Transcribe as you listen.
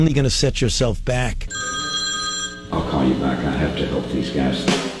only going to set yourself back. I'll call you back. I have to help these guys.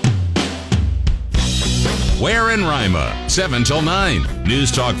 Ware and Rima, 7 till 9.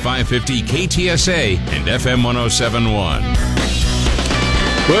 News Talk 550 KTSA and FM 1071.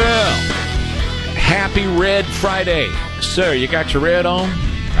 Well, happy Red Friday. Sir, you got your red on?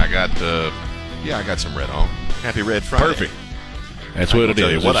 I got some red on. Happy Red Friday. Perfect. That's what it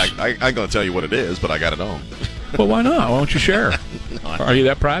is. I'm going to tell you what it is, but I got it on. Well, why not? Why don't you share? Are you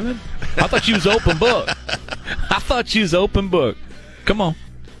that private? I thought you was open book. Come on.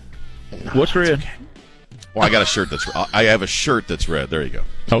 What's red? Okay. Well, I got a shirt I have a shirt that's red. There you go.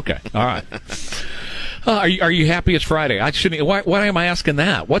 Okay. All right. Are you happy it's Friday? I shouldn't. Why am I asking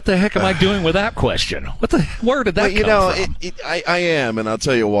that? What the heck am I doing with that question? Where did that come from? I am, and I'll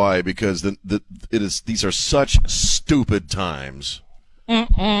tell you why. Because these are such stupid times.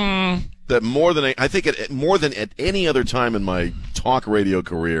 That more than at any other time in my talk radio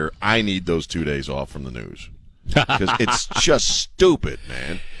career, I need those 2 days off from the news because it's just stupid,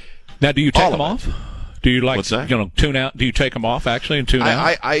 man. Now, do you take them off? Do you tune out? Do you take them off actually and tune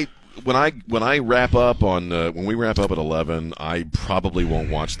out? When we wrap up at 11, I probably won't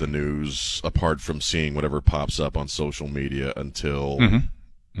watch the news apart from seeing whatever pops up on social media until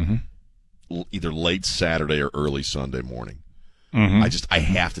either late Saturday or early Sunday morning. I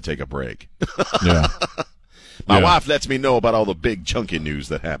have to take a break. Yeah. My wife lets me know about all the big chunky news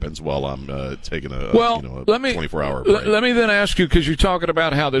that happens while I'm taking a 24-hour break. Let me then ask you, because you're talking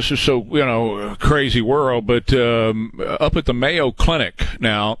about how this is so crazy world, but up at the Mayo Clinic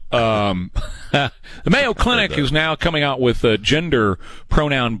now, the Mayo Clinic is now coming out with gender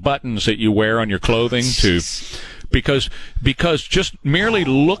pronoun buttons that you wear on your clothing because just merely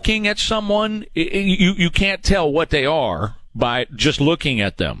looking at someone, you can't tell what they are by just looking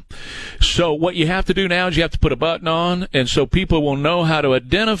at them. So what you have to do now is you have to put a button on, and so people will know how to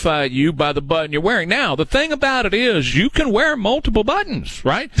identify you by the button you're wearing. Now, the thing about it is you can wear multiple buttons,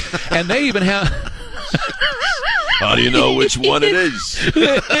 right? And they even have... How do you know which one it is?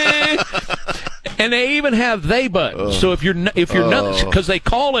 And they even have they buttons. So if you're not, because they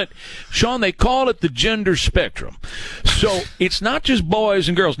call it, Sean, they call it the gender spectrum. So it's not just boys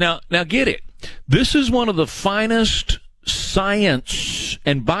and girls. Now get it. This is one of the finest science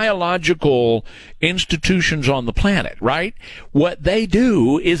and biological institutions on the planet, right? What they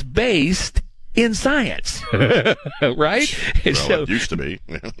do is based in science, right? Well, it used to be.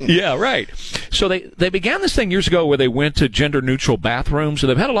 Yeah, right. So they began this thing years ago where they went to gender-neutral bathrooms, and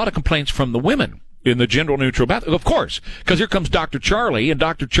they've had a lot of complaints from the women in the gender-neutral bathroom, of course, because here comes Dr. Charlie, and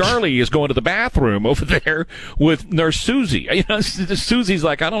Dr. Charlie is going to the bathroom over there with Nurse Susie. Susie's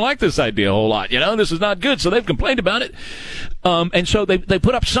like, I don't like this idea a whole lot. This is not good. So they've complained about it. And so they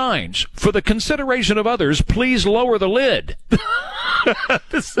put up signs. For the consideration of others, please lower the lid.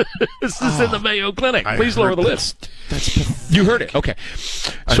 This is in the Mayo Clinic. Please lower the lid. You heard it. Okay.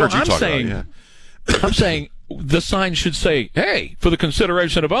 So I'm saying the sign should say, hey, for the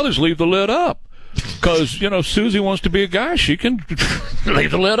consideration of others, leave the lid up. Because, Susie wants to be a guy. She can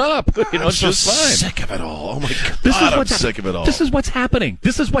leave the lid up. I'm so just fine. Sick of it all. Oh, my God. I'm sick of it all. This is what's happening.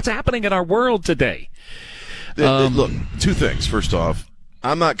 This is what's happening in our world today. Look, two things. First off,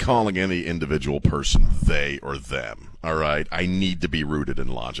 I'm not calling any individual person they or them, all right? I need to be rooted in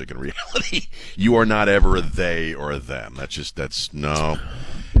logic and reality. You are not ever a they or a them. No.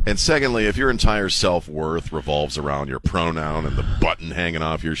 And secondly, if your entire self-worth revolves around your pronoun and the button hanging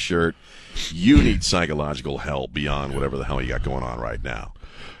off your shirt, you need psychological help beyond whatever the hell you got going on right now.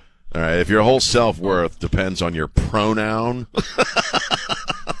 All right, if your whole self-worth depends on your pronoun,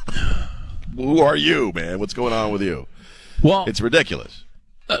 who are you, man? What's going on with you? Well, it's ridiculous.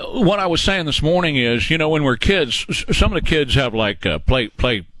 What I was saying this morning is, when we're kids, some of the kids have like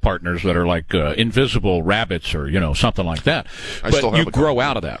play partners that are like invisible rabbits or something like that. But you grow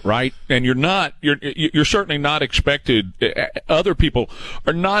out of that, right? And you're certainly not expected. Other people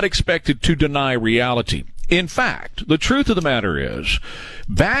are not expected to deny reality. In fact, the truth of the matter is,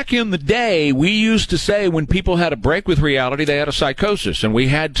 back in the day, we used to say when people had a break with reality, they had a psychosis, and we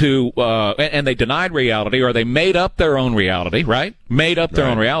had to, and they denied reality, or they made up their own reality, right? Made up their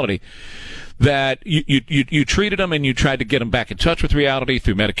own reality. That you treated them and you tried to get them back in touch with reality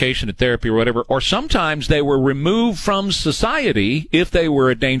through medication and therapy or whatever, or sometimes they were removed from society if they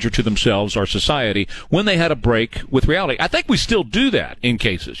were a danger to themselves or society when they had a break with reality. I think we still do that in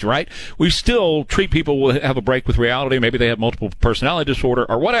cases, right? We still treat people who have a break with reality. Maybe they have multiple personality disorder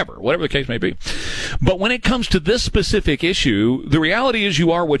or whatever the case may be. But when it comes to this specific issue, the reality is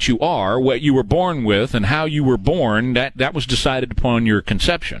you are what you are, what you were born with, and how you were born, that was decided upon your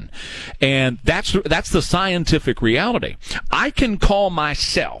conception. And And that's the scientific reality. I can call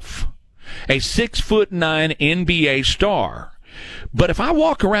myself a 6'9" NBA star. But if I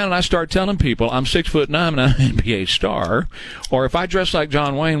walk around and I start telling people I'm 6'9" and I'm an NBA star, or if I dress like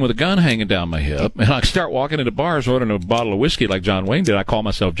John Wayne with a gun hanging down my hip, and I start walking into bars ordering a bottle of whiskey like John Wayne did, I call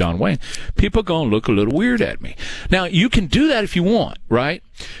myself John Wayne, people are going to look a little weird at me. Now, you can do that if you want, right?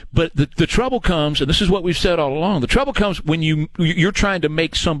 But the trouble comes, and this is what we've said all along, the trouble comes when you're trying to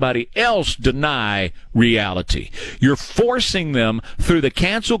make somebody else deny reality. You're forcing them through the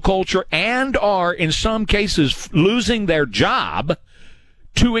cancel culture and are, in some cases, losing their job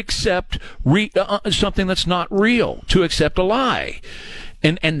to accept something that's not real, to accept a lie.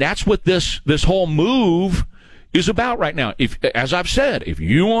 And that's what this whole move is about right now. If, as I've said, if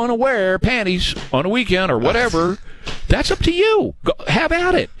you want to wear panties on a weekend or whatever, that's up to you. Go, have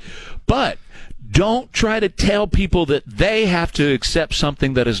at it. But don't try to tell people that they have to accept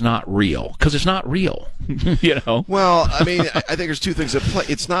something that is not real, because it's not real. You know. Well, I mean, I think there's two things at play.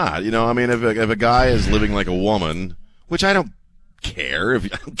 It's not. You know, I mean, if a guy is living like a woman, which I don't care, if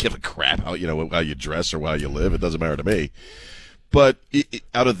I don't give a crap how you dress or how you live, it doesn't matter to me. But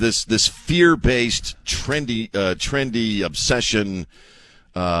out of this fear-based trendy obsession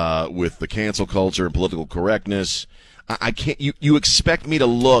with the cancel culture and political correctness, I can't. You expect me to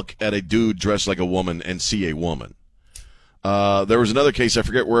look at a dude dressed like a woman and see a woman? There was another case, I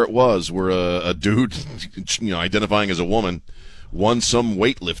forget where it was, where a dude, identifying as a woman, won some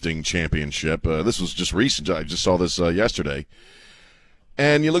weightlifting championship. This was just recent. I just saw this yesterday.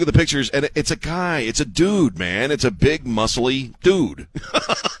 And you look at the pictures, and it's a guy. It's a dude, man. It's a big, muscly dude.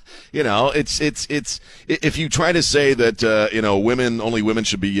 It's if you try to say that only women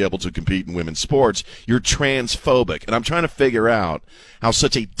should be able to compete in women's sports, you're transphobic. And I'm trying to figure out how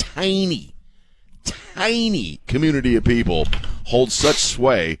such a tiny community of people holds such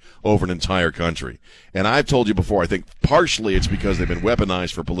sway over an entire country. And I've told you before, I think partially it's because they've been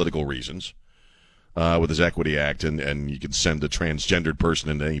weaponized for political reasons. With this Equity Act, and you can send a transgendered person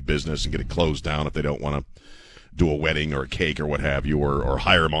into any business and get it closed down if they don't want to do a wedding or a cake or what have you, or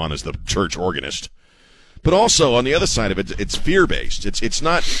hire them on as the church organist. But also, on the other side of it, it's fear-based. It's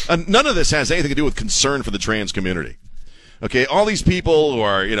not none of this has anything to do with concern for the trans community. Okay, all these people who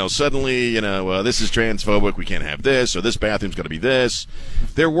are, suddenly, this is transphobic, we can't have this, or this bathroom's got to be this.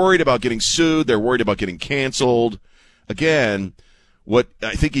 They're worried about getting sued. They're worried about getting canceled. Again, what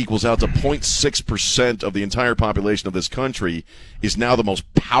I think equals out to 0.6% of the entire population of this country is now the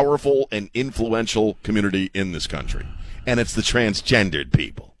most powerful and influential community in this country. And it's the transgendered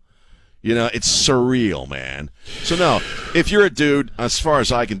people. It's surreal, man. So, no, if you're a dude, as far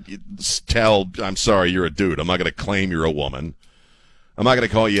as I can tell, I'm sorry, you're a dude. I'm not going to claim you're a woman. I'm not going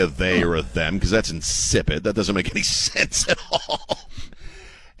to call you a they or a them, because that's insipid. That doesn't make any sense at all.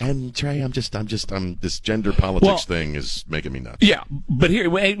 And Trey, I'm this gender politics thing is making me nuts. Yeah, but here,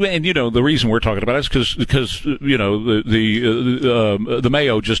 and the reason we're talking about it is because the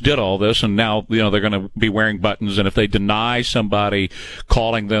Mayo just did all this, and now they're going to be wearing buttons, and if they deny somebody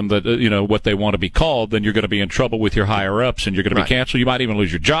calling them what they want to be called, then you're going to be in trouble with your higher ups, and you're going to be canceled. You might even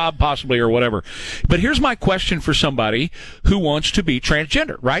lose your job, possibly, or whatever. But here's my question for somebody who wants to be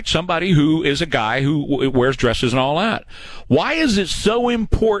transgender, right? Somebody who is a guy who wears dresses and all that. Why is it so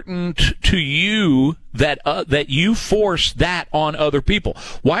important to you that you force that on other people?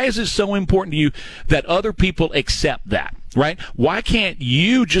 Why is it so important to you that other people accept that, right? Why can't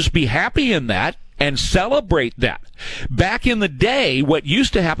you just be happy in that and celebrate that? Back in the day, what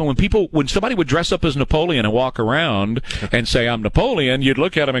used to happen when somebody would dress up as Napoleon and walk around and say, I'm Napoleon, you'd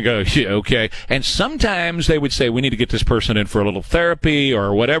look at them and go, yeah, okay. And sometimes they would say, we need to get this person in for a little therapy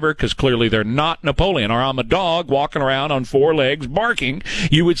or whatever, because clearly they're not Napoleon. Or I'm a dog walking around on four legs barking.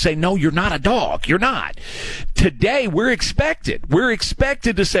 You would say, no, you're not a dog. You're not. Today, we're expected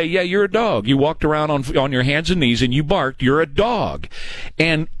to say, yeah, you're a dog. You walked around on your hands and knees and you barked. You're a dog.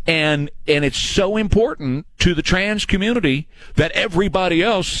 And it's so important to the trans community that everybody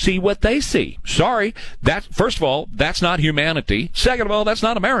else see what they see. Sorry, first of all, that's not humanity. Second of all, that's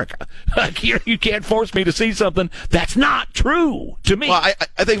not America. You can't force me to see something that's not true to me. Well,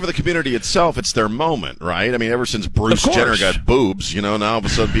 I think for the community itself, it's their moment, right? I mean, ever since Bruce Jenner got boobs, now all of a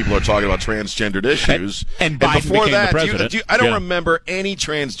sudden people are talking about transgendered issues. And Biden before became that, the president. I don't remember any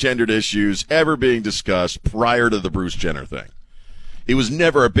transgendered issues ever being discussed prior to the Bruce Jenner thing. It was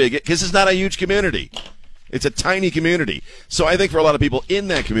never a big, because it's not a huge community. It's a tiny community. So I think for a lot of people in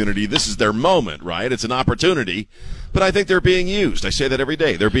that community, this is their moment, right? It's an opportunity. But I think they're being used. I say that every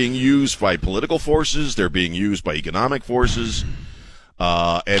day. They're being used by political forces. They're being used by economic forces.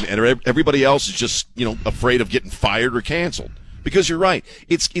 And everybody else is just, afraid of getting fired or canceled. Because you're right.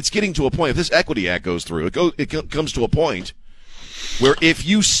 It's getting to a point. If this Equity Act goes through, it comes to a point where if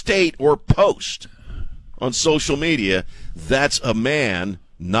you state or post on social media that's a man,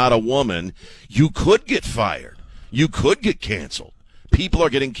 not a woman, you could get fired. You could get canceled. People are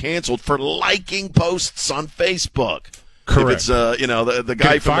getting canceled for liking posts on Facebook. Correct. If it's the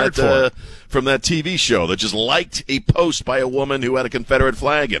guy from that TV show that just liked a post by a woman who had a Confederate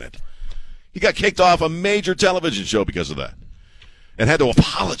flag in it. He got kicked off a major television show because of that and had to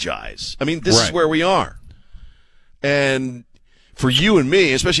apologize. I mean, this is where we are. And for you and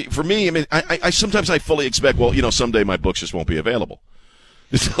me, especially for me, I mean, I sometimes I fully expect, well, someday my books just won't be available.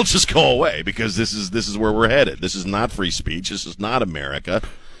 They'll just go away because this is where we're headed. This is not free speech. This is not America.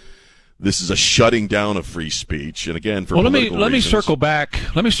 This is a shutting down of free speech, and again, for political reasons. Let me circle back.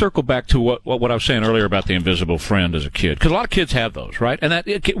 Let me circle back to what I was saying earlier about the invisible friend as a kid, because a lot of kids have those, right? And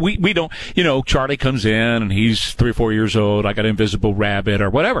we don't. Charlie comes in and he's 3 or 4 years old. I got an invisible rabbit or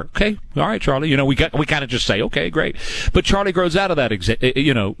whatever. Okay, all right, Charlie. We kind of just say, okay, great. But Charlie grows out of that,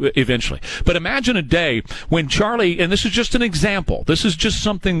 eventually. But imagine a day when Charlie, and this is just an example. This is just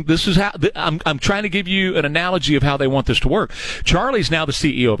something. This is how I'm trying to give you an analogy of how they want this to work. Charlie's now the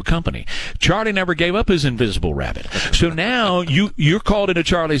CEO of a company. Charlie never gave up his invisible rabbit. So now you're called into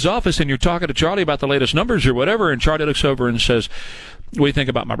Charlie's office and you're talking to Charlie about the latest numbers or whatever, and Charlie looks over and says, "What do you think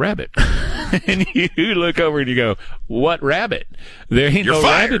about my rabbit?" And you look over and you go, "What rabbit? There ain't no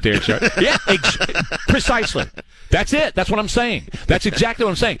rabbit there, Charlie." Yeah, precisely. That's it. That's what I'm saying. That's exactly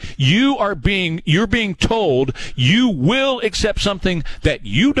what I'm saying. You're being told you will accept something that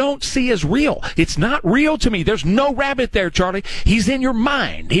you don't see as real. It's not real to me. There's no rabbit there, Charlie. He's in your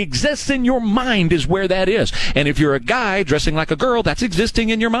mind. He exists in your mind is where that is. And if you're a guy dressing like a girl, that's existing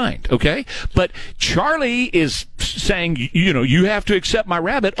in your mind, okay? But Charlie is saying, you have to accept my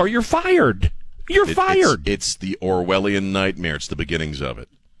rabbit or you're fired. You're fired. It's the Orwellian nightmare. It's the beginnings of it.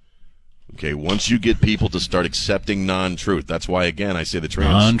 Okay, once you get people to start accepting non-truth, that's why, again, I say the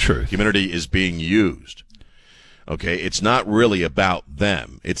trans community is being used. Okay, it's not really about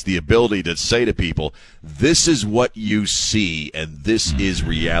them. It's the ability to say to people, this is what you see and this is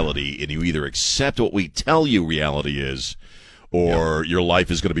reality, and you either accept what we tell you reality is or your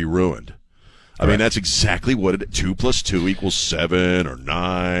life is going to be ruined. I mean, that's exactly what 2 + 2 = 7 or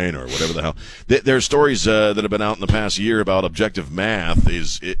 9 or whatever the hell. There are stories that have been out in the past year about objective math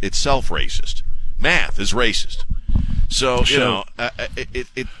is itself racist. Math is racist. So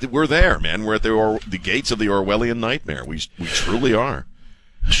we're there, man. We're at the gates of the Orwellian nightmare. We truly are.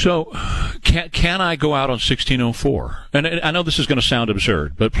 So, can I go out on 1604? And I know this is going to sound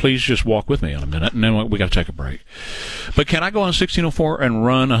absurd, but please just walk with me in a minute, and then we got to take a break. But can I go on 1604 and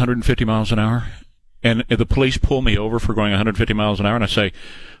run 150 miles an hour? And if the police pull me over for going 150 miles an hour, and I say,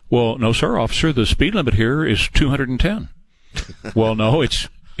 "Well, no, sir, officer, the speed limit here is 210." Well, no, it's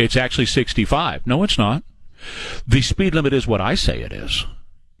actually 65. No, it's not. The speed limit is what I say it is.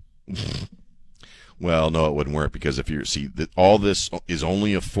 Well, no, it wouldn't work because all this is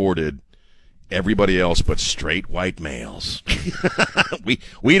only afforded everybody else but straight white males.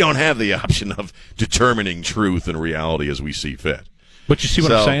 we don't have the option of determining truth and reality as we see fit. But you see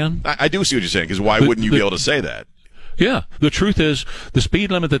what I'm saying? I do see what you're saying, because why wouldn't you be able to say that? Yeah, the truth is the speed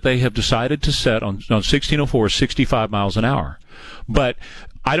limit that they have decided to set on 1604 is 65 miles an hour. But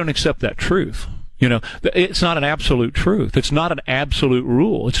I don't accept that truth. It's not an absolute truth. It's not an absolute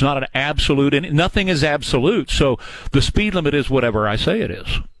rule. It's not an absolute, and nothing is absolute. So the speed limit is whatever I say it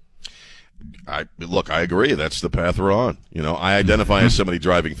is. I agree. That's the path we're on. I identify as somebody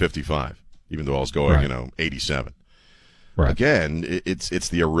driving 55, even though I was going, 87. Right. Again, it's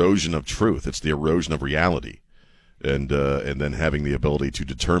the erosion of truth. It's the erosion of reality. And then having the ability to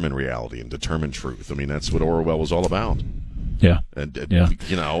determine reality and determine truth. I mean, that's what Orwell was all about. Yeah. And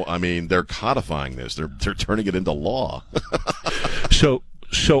I mean, they're codifying this. They're turning it into law. So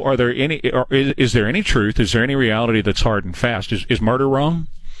are there is there any truth? Is there any reality that's hard and fast? Is murder wrong?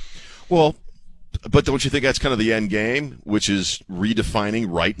 Well, but don't you think that's kind of the end game, which is redefining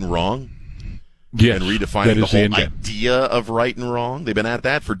right and wrong? Yes. And redefining the whole idea of right and wrong? They've been at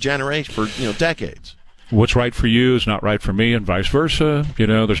that for decades. What's right for you is not right for me, and vice versa.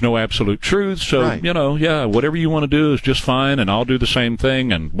 There's no absolute truth. So, whatever you want to do is just fine, and I'll do the same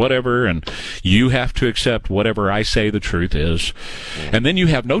thing, and whatever. And you have to accept whatever I say the truth is. And then you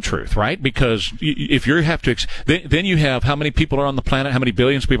have no truth, right? Because if you have to, then you have how many people are on the planet, how many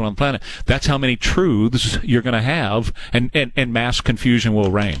billions of people on the planet. That's how many truths you're going to have, and mass confusion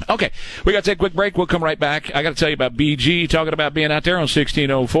will reign. Okay, we got to take a quick break. We'll come right back. I got to tell you about BG talking about being out there on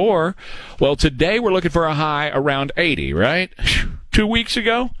 1604. Well, today we're looking for a high around 80, right? 2 weeks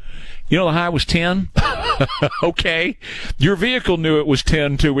ago, the high was 10. Okay. Your vehicle knew it was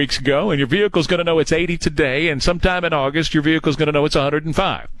 10 2 weeks ago, and your vehicle's going to know it's 80 today, and sometime in August, your vehicle's going to know it's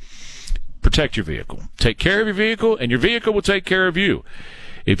 105. Protect your vehicle. Take care of your vehicle, and your vehicle will take care of you.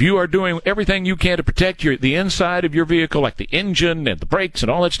 If you are doing everything you can to protect the inside of your vehicle, like the engine and the brakes and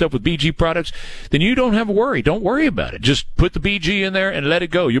all that stuff with BG products, then you don't have a worry. Don't worry about it. Just put the BG in there and let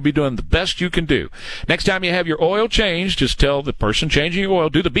it go. You'll be doing the best you can do. Next time you have your oil changed, just tell the person changing your oil,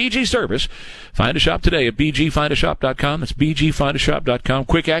 do the BG service. Find a shop today at bgfindashop.com. That's bgfindashop.com.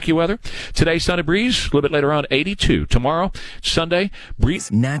 Quick AccuWeather. Today, sunny breeze. A little bit later on, 82. Tomorrow, Sunday,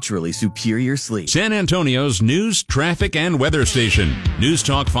 breeze. Naturally superior sleep. San Antonio's news, traffic, and weather station.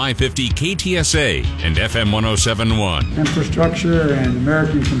 News Talk 550 KTSA and FM 1071. Infrastructure and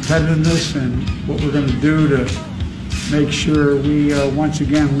American competitiveness and what we're going to do to make sure we once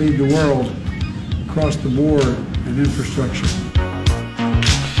again lead the world across the board in infrastructure.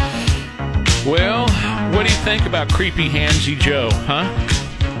 Well, what do you think about creepy Handsy Joe, huh?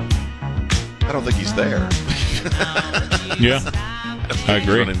 I don't think he's there. Yeah, I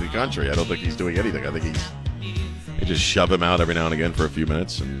agree. He's running the country. I don't think he's doing anything. I think they just shove him out every now and again for a few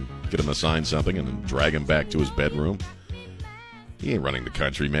minutes and get him to sign something and then drag him back to his bedroom. He ain't running the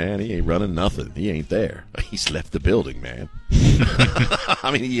country, man. He ain't running nothing. He ain't there. He's left the building, man. I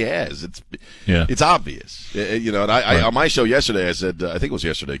mean, he has. It's obvious. And I on my show yesterday, I said, I think it was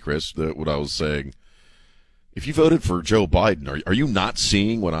yesterday, Chris, what I was saying. If you voted for Joe Biden, are you not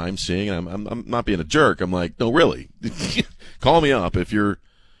seeing what I'm seeing? I'm not being a jerk. I'm like, no, really. Call me up if you're,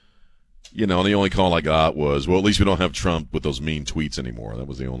 and the only call I got was, well, at least we don't have Trump with those mean tweets anymore. That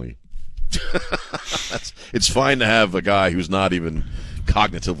was the only. It's fine to have a guy who's not even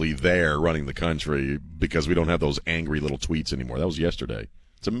cognitively there running the country because we don't have those angry little tweets anymore. That was yesterday.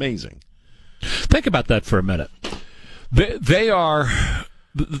 It's amazing. Think about that for a minute. They are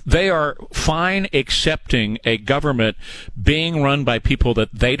fine accepting a government being run by people that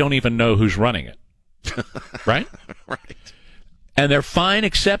they don't even know who's running it. Right? Right. And they're fine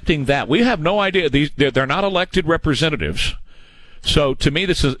accepting that. We have no idea. They're not elected representatives. So to me,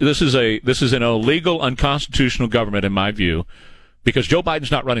 this is an illegal, unconstitutional government in my view, because Joe Biden's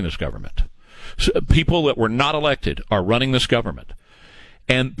not running this government. So people that were not elected are running this government.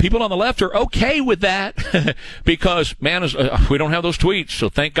 And people on the left are okay with that because, man, we don't have those tweets. So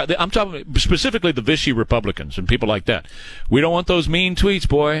thank God. I'm talking specifically the Vichy Republicans and people like that. We don't want those mean tweets,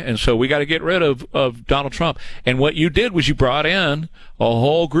 boy. And so we got to get rid of Donald Trump. And what you did was you brought in a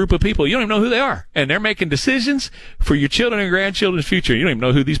whole group of people. You don't even know who they are. And they're making decisions for your children and grandchildren's future. You don't even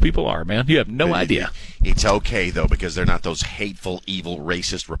know who these people are, man. You have no idea. It's okay, though, because they're not those hateful, evil,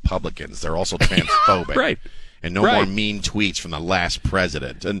 racist Republicans. They're also transphobic. Right. And no more mean tweets from the last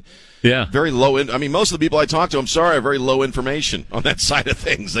president. And very low. Most of the people I talk to, I'm sorry, are very low information on that side of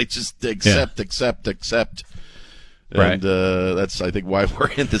things. They just accept. Right. And that's, I think, why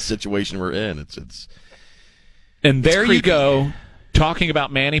we're in the situation we're in. It's And there you go, talking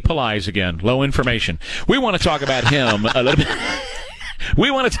about Manny Pelaez again. Low information. We want to talk about him a little bit.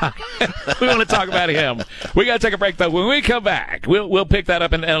 We want to talk about him. We got to take a break, though. When we come back, we'll pick that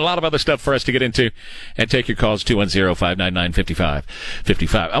up and a lot of other stuff for us to get into and take your calls,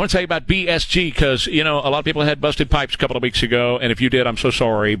 210-599-5555. I want to tell you about BSG because, a lot of people had busted pipes a couple of weeks ago, and if you did, I'm so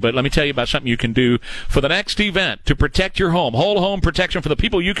sorry. But let me tell you about something you can do for the next event to protect your home. Whole home protection for the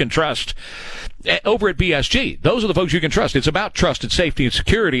people you can trust. Over at BSG, those are the folks you can trust. It's about trusted safety and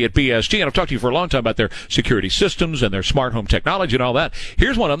security at BSG, and I've talked to you for a long time about their security systems and their smart home technology and all that.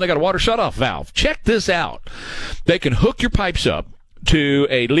 Here's one of them. They got a water shutoff valve. Check this out. They can hook your pipes up to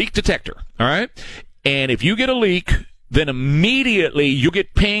a leak detector, all right? And if you get a leak, then immediately you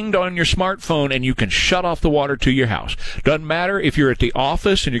get pinged on your smartphone and you can shut off the water to your house. Doesn't matter if you're at the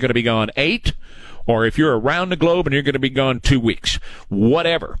office and you're going to be gone 8 or if you're around the globe and you're going to be gone 2 weeks,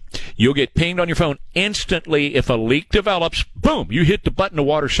 whatever. You'll get pinged on your phone instantly if a leak develops. Boom, you hit the button, the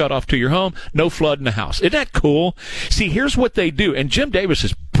water shut off to your home, no flood in the house. Isn't that cool? See, here's what they do, and Jim Davis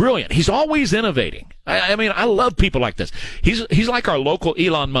is brilliant. He's always innovating. I love people like this. He's like our local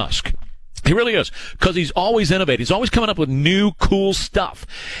Elon Musk. He really is, because he's always innovating. He's always coming up with new, cool stuff.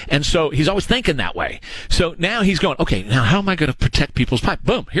 And so he's always thinking that way. So now he's going, okay, now how am I going to protect people's pipe?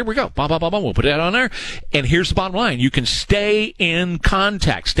 Boom, here we go. Blah, blah, blah, blah. We'll put that on there. And here's the bottom line. You can stay in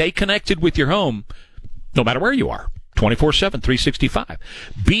contact, stay connected with your home, no matter where you are. 24/7, 365.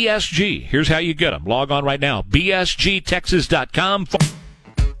 BSG. Here's how you get them. Log on right now. BSGTexas.com.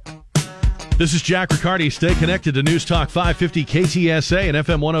 This is Jack Riccardi. Stay connected to News Talk 550 KTSA and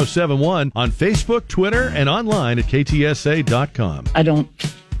FM 1071 on Facebook, Twitter, and online at KTSA.com. I don't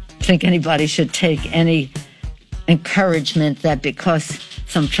think anybody should take any encouragement that because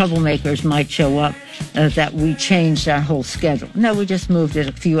some troublemakers might show up, that we changed our whole schedule. No, we just moved it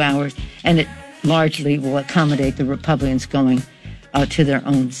a few hours, and it largely will accommodate the Republicans going to their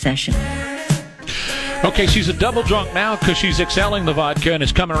own session. Okay, she's a double drunk now because she's excelling the vodka and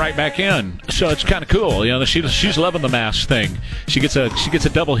it's coming right back in. So it's kind of cool. You know, she's loving the mask thing. She gets a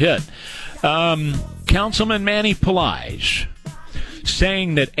double hit. Councilman Manny Pelaez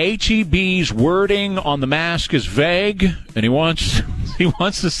saying that HEB's wording on the mask is vague, and he wants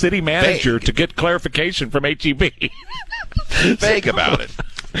the city manager to get clarification from HEB. Vague about it.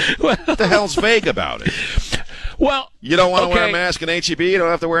 What the hell's vague about it? Well, you don't want to wear a mask in HEB. You don't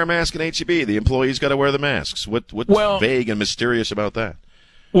have to wear a mask in HEB. The employees got to wear the masks. What's vague and mysterious about that?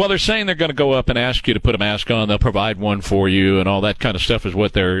 Well, they're saying they're going to go up and ask you to put a mask on. They'll provide one for you, and all that kind of stuff is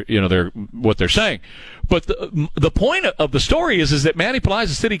what they're saying. But the point of the story is that Manny Pelaez,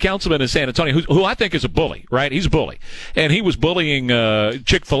 the city councilman in San Antonio, who I think is a bully, right? He's a bully, and he was bullying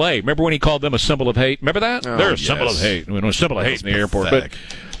Chick-fil-A. Remember when he called them a symbol of hate? Remember that? They're a symbol of hate. A symbol of hate in the airport.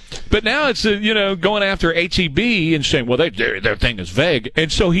 But now it's going after HEB and saying, well, their thing is vague, and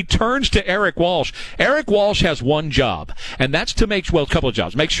so he turns to Eric Walsh. Eric Walsh has one job, and that's to a couple of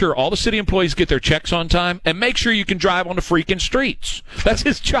jobs. Make sure all the city employees get their checks on time, and make sure you can drive on the freaking streets. That's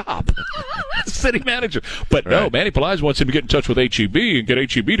his job, city manager. But no, Manny Pelaez wants him to get in touch with HEB and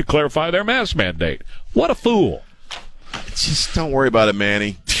get HEB to clarify their mask mandate. What a fool! Just don't worry about it,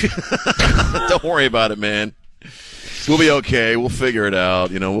 Manny. Don't worry about it, man. We'll be okay. We'll figure it out.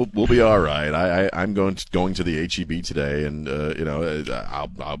 We'll be all right. I'm going to the HEB today, and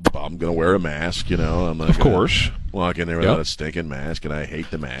I'm going to wear a mask. I'm not gonna walk in there without a stinking mask, and I hate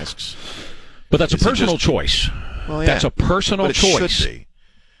the masks. But that's a personal choice. Well, yeah. That's a personal choice. Should be.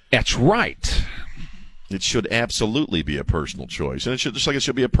 That's right. It should absolutely be a personal choice, and it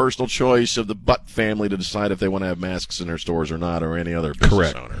should be a personal choice of the Butt family to decide if they want to have masks in their stores or not, or any other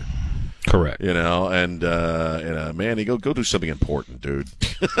business owner. Correct. Manny, go do something important, dude.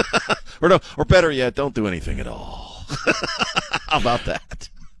 or better yet, don't do anything at all. How about that?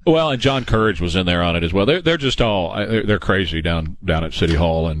 Well, and John Courage was in there on it as well. They're just all they're crazy down at City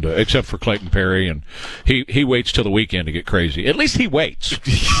Hall, and except for Clayton Perry, and he waits till the weekend to get crazy. At least he waits.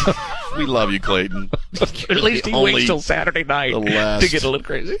 We love you, Clayton. At least he waits till Saturday night to get a little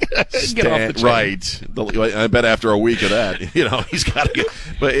crazy. Get off the chain. Right. I bet after a week of that, he's got to get.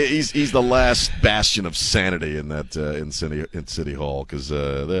 But he's the last bastion of sanity in that in City Hall, because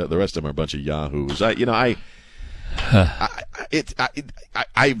the rest of them are a bunch of yahoos.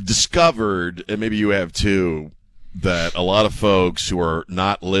 I've discovered, and maybe you have too, that a lot of folks who are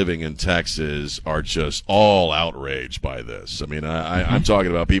not living in Texas are just all outraged by this. I mean, I'm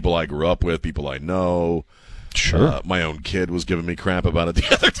talking about people I grew up with, people I know. Sure. My own kid was giving me crap about it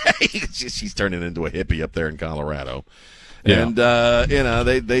the other day. She's turning into a hippie up there in Colorado. Yeah. And,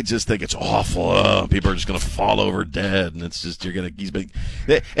 they just think it's awful. People are just going to fall over dead. And it's just,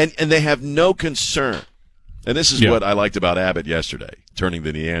 and they have no concern. And this is what I liked about Abbott yesterday, turning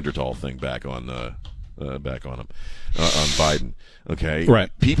the Neanderthal thing back on him, on Biden. Okay,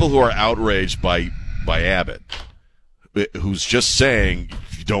 right. People who are outraged by Abbott, who's just saying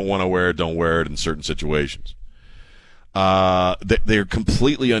if you don't want to wear it, don't wear it in certain situations. They're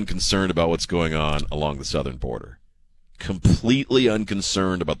completely unconcerned about what's going on along the southern border. Completely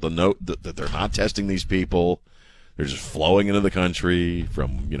unconcerned about the note that they're not testing these people. They're just flowing into the country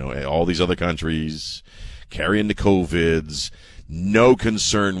from all these other countries, carrying the COVIDs, no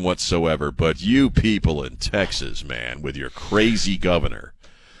concern whatsoever. But you people in Texas, man, with your crazy governor,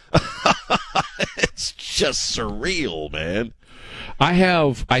 it's just surreal, man.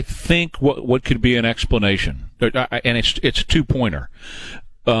 I think what could be an explanation, and it's a two-pointer.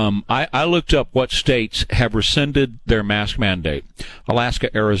 I looked up what states have rescinded their mask mandate. Alaska,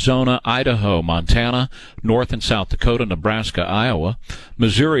 Arizona, Idaho, Montana, North and South Dakota, Nebraska, Iowa,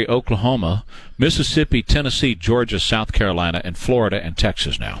 Missouri, Oklahoma, Mississippi, Tennessee, Georgia, South Carolina, and Florida and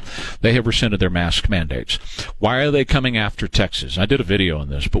Texas now. They have rescinded their mask mandates. Why are they coming after Texas? I did a video on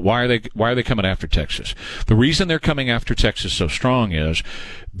this, but why are they coming after Texas? The reason they're coming after Texas so strong is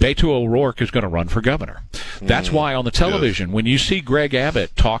Beto O'Rourke is going to run for governor. That's why on the television, when you see Greg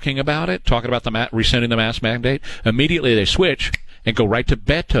Abbott talking about the rescinding the mask mandate, immediately they switch and go right to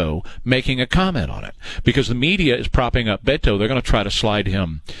Beto making a comment on it. Because the media is propping up Beto, they're going to try to slide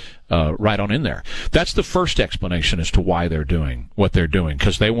him right on in there. That's the first explanation as to why they're doing what they're doing,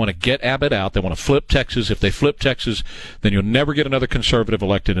 because they want to get Abbott out. They want to flip Texas. If they flip Texas, then you'll never get another conservative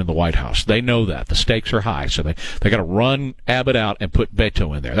elected in the White House. They know that. The stakes are high, so they got to run Abbott out and put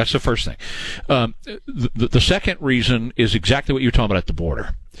Beto in there. That's the first thing. The second reason is exactly what you're talking about at the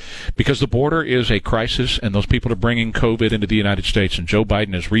border. because the border is a crisis, and those people are bringing COVID into the United States, and Joe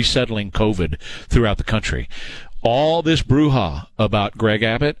Biden is resettling COVID throughout the country. All this brouhaha about Greg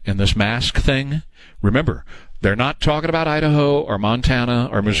Abbott and this mask thing, remember, they're not talking about Idaho or Montana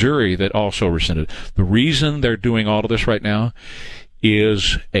or Missouri that also rescinded. The reason they're doing all of this right now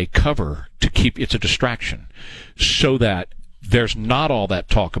is a cover to keep, it's a distraction, so that there's not all that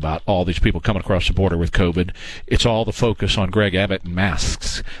talk about all these people coming across the border with COVID. It's all the focus on Greg Abbott and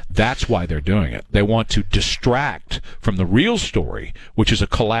masks. That's why they're doing it. They want to distract from the real story, which is a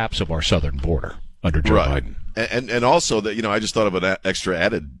collapse of our southern border under Joe Biden. And also that, I just thought of an extra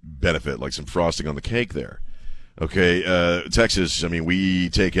added benefit, like some frosting on the cake there. Okay, Texas, we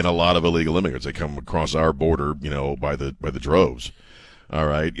take in a lot of illegal immigrants. They come across our border, by the droves. All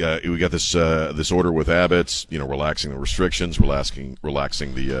right, we got this order with Abbott, relaxing the restrictions, relaxing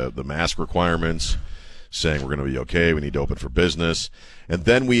the mask requirements, saying we're going to be okay. We need to open for business, and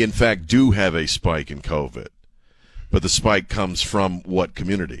then we in fact do have a spike in COVID, but the spike comes from what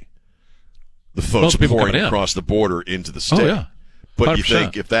community? The folks pouring across the border into the state. Oh, yeah. But 100%. You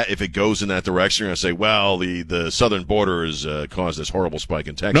think if it goes in that direction, you're going to say, well, the southern border has caused this horrible spike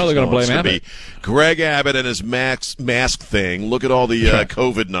in Texas. No, they're going to blame Abbott. Greg Abbott and his mask thing. Look at all the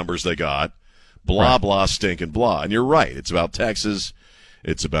COVID numbers they got. Blah, blah, stink, and blah. And you're right. It's about Texas.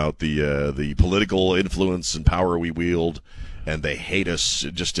 It's about the political influence and power we wield. And they hate us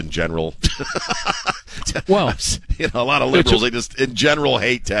just in general. Well, a lot of liberals, they just in general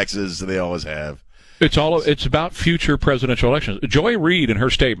hate Texas. They always have. It's about future presidential elections. Joy Reid in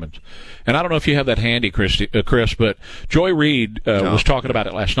her statement, and I don't know if you have that handy, Chris, but Joy Reid was talking about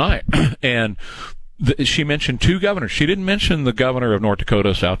it last night, and she mentioned two governors. She didn't mention the governor of North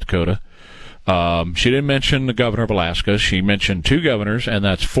Dakota, South Dakota. She didn't mention the governor of Alaska. She mentioned two governors, and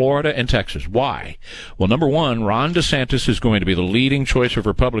that's Florida and Texas. Why? Well, number one, Ron DeSantis is going to be the leading choice of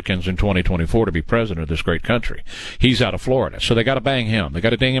Republicans in 2024 to be president of this great country. He's out of Florida, so they got to bang him. They got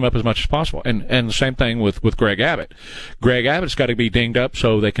to ding him up as much as possible. And the same thing with Greg Abbott. Greg Abbott's got to be dinged up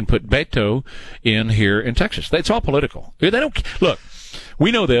so they can put Beto in here in Texas. It's all political. They don't look.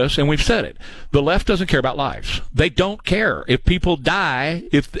 We know this, and we've said it. The left doesn't care about lives. They don't care if people die,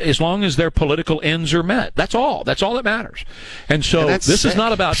 as long as their political ends are met. That's all. That's all that matters. And so this is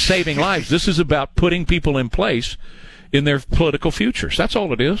not about saving lives. This is about putting people in place in their political futures. That's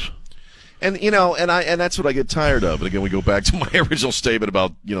all it is. And and that's what I get tired of. And again, we go back to my original statement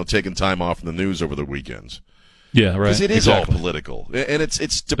about taking time off from the news over the weekends. Yeah, right. Because it is all political, and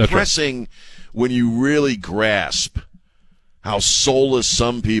it's depressing when you really grasp how soulless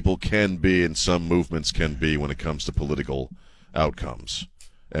some people can be and some movements can be when it comes to political outcomes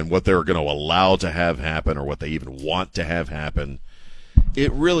and what they're going to allow to have happen or what they even want to have happen.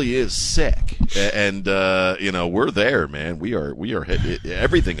 It really is sick. And we're there, man. We are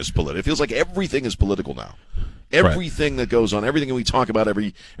everything is political. It feels like everything is political now. Everything that goes on, everything that we talk about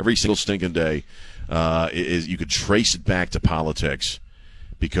every single stinking day, is you could trace it back to politics.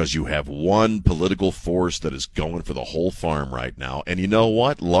 Because you have one political force that is going for the whole farm right now. And you know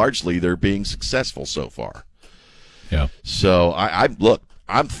what? Largely, they're being successful so far. Yeah. So,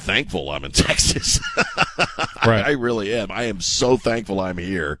 I'm thankful I'm in Texas. Right. I really am. I am so thankful I'm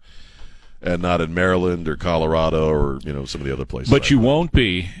here and not in Maryland or Colorado or, some of the other places. But you won't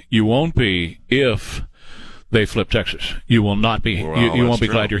be if they flip Texas. You will not be. Well, you won't be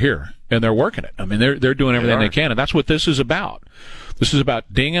glad you're here. And they're working it. I mean, they're doing everything they can. And that's what this is about. This is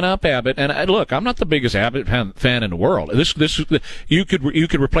about dinging up Abbott. And look, I'm not the biggest Abbott fan in the world. You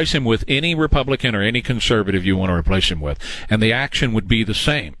could replace him with any Republican or any conservative you want to replace him with, and the action would be the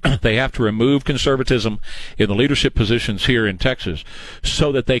same. They have to remove conservatism in the leadership positions here in Texas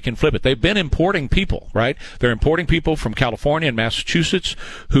so that they can flip it. They've been importing people, right? They're importing people from California and Massachusetts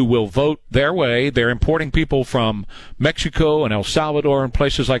who will vote their way. They're importing people from Mexico and El Salvador and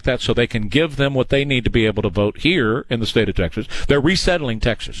places like that so they can give them what they need to be able to vote here in the state of Texas. They're resettling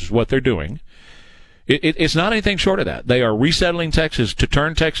Texas is what they're doing. It's not anything short of that. They are resettling Texas to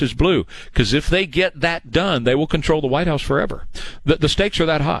turn Texas blue, because if they get that done, they will control the White House forever. The stakes are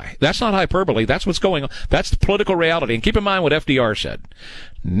that high. That's not hyperbole. That's what's going on. That's the political reality. And keep in mind what FDR said.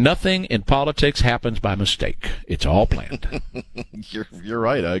 Nothing in politics happens by mistake. It's all planned. You're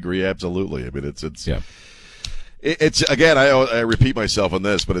right. I agree absolutely. I mean, it's yeah. It's again, I repeat myself on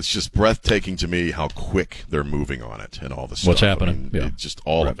this, but it's just breathtaking to me how quick they're moving on it and all this stuff. What's happening? I mean, it's just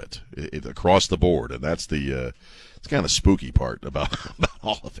all of it across the board, and that's the it's kind of the spooky part about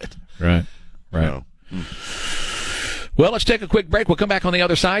all of it. Right. Well, let's take a quick break. We'll come back on the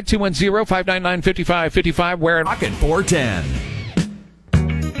other side. 210-599-5555. Where Rockin' 410.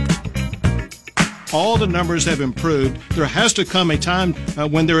 all the numbers have improved. There has to come a time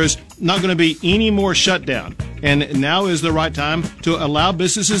when there is not going to be any more shutdown. And now is the right time to allow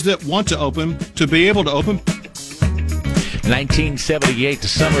businesses that want to open to be able to open. 1978 to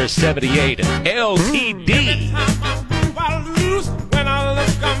summer of 78. LTD.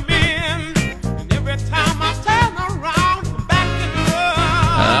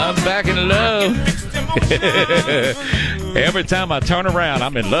 I'm back in love. Every time I turn around,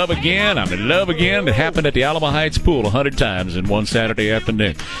 I'm in love again. I'm in love again. It happened at the Alamo Heights pool 100 times in one Saturday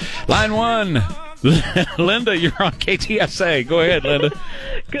afternoon. Line one. Linda, you're on KTSA. Go ahead, Linda.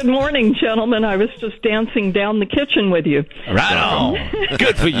 Good morning, gentlemen. I was just dancing down the kitchen with you. Right on.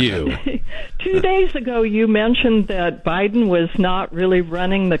 Good for you. 2 days ago, you mentioned that Biden was not really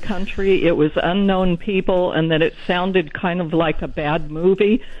running the country. It was unknown people, and that it sounded kind of like a bad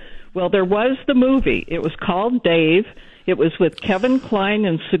movie. Well, there was the movie. It was called Dave. It was with Kevin Kline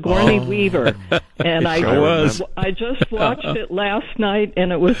and Sigourney Weaver. And I just watched it last night,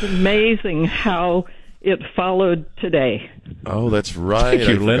 and it was amazing how it followed today. Oh, that's right. Thank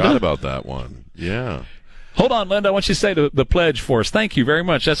you, I Linda. forgot about that one. Yeah. Hold on, Linda. I want you to say the pledge for us. Thank you very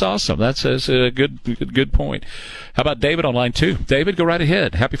much. That's awesome. That's a good point. How about David on line 2? David, go right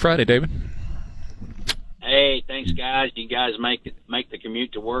ahead. Happy Friday, David. Hey, thanks, guys. You guys make the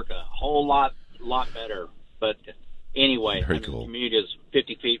commute to work a whole lot better. But anyway, Very cool. The commute is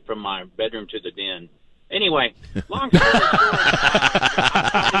 50 feet from my bedroom to the den. Anyway, long story short.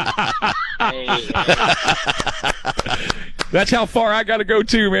 That's how far I got to go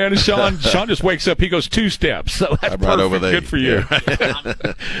too, man. And Sean just wakes up. He goes 2 steps. So that's right over there. Good for you.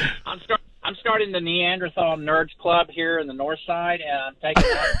 I'm starting the Neanderthal Nerds Club here in the north side, and I'm taking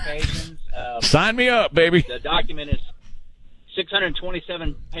applications. Sign me up, baby. The document is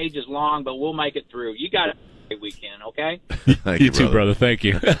 627 pages long, but we'll make it through. You got it. Weekend, okay? You too, brother. Thank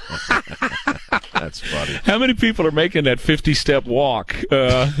you. That's funny. How many people are making that 50-step walk?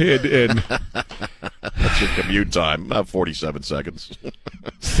 That's your commute time, about 47 seconds.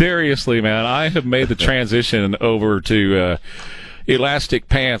 Seriously, man, I have made the transition over to elastic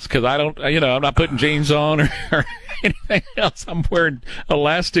pants because I'm not putting jeans on or anything else. I'm wearing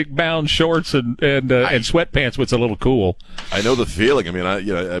elastic bound shorts and sweatpants, which is a little cool. I know the feeling. I mean,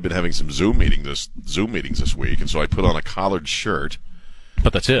 I've been having some Zoom meetings this week, and so I put on a collared shirt.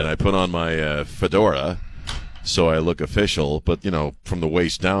 But that's it. And I put on my fedora, so I look official. But from the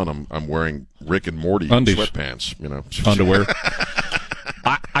waist down, I'm wearing Rick and Morty sweatpants. Underwear.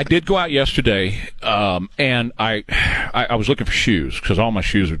 I did go out yesterday, and I was looking for shoes because all my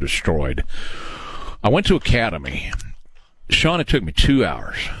shoes are destroyed. I went to Academy. Sean, it took me 2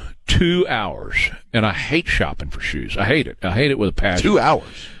 hours. 2 hours. And I hate shopping for shoes. I hate it. I hate it with a passion. 2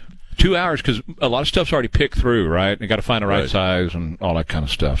 hours? 2 hours because a lot of stuff's already picked through, right? You got to find the right size and all that kind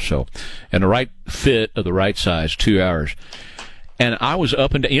of stuff. So, and the right fit of the right size, 2 hours. And I was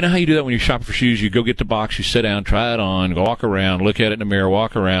up and down. You know how you do that when you're shopping for shoes? You go get the box, you sit down, try it on, go walk around, look at it in the mirror,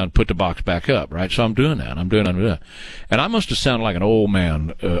 walk around, put the box back up, right? So I'm doing that. I'm doing that. And I must have sounded like an old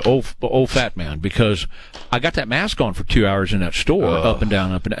man, old fat man, because I got that mask on for 2 hours in that store, up and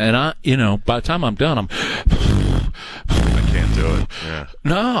down. And I, by the time I'm done, I can't do it. Yeah.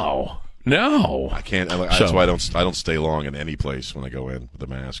 No. I can't. That's why I don't stay long in any place when I go in with a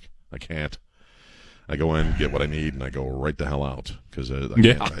mask. I can't. I go in, get what I need, and I go right the hell out because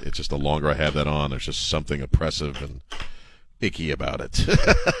it's just the longer I have that on, there's just something oppressive and icky about it.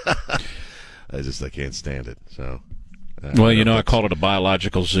 I can't stand it. So, I call it a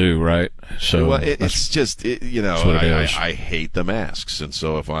biological zoo, right? So it's just I hate the masks, and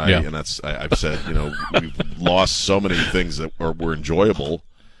so if I've said we've lost so many things that were enjoyable.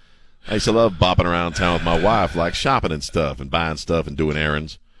 I used to love bopping around town with my wife, like shopping and stuff, and buying stuff and doing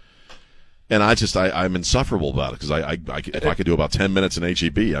errands. And I'm insufferable about it because if I could do about 10 minutes in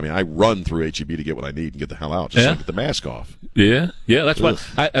H-E-B, I mean, I run through H-E-B to get what I need and get the hell out, just so I get the mask off. Yeah. That's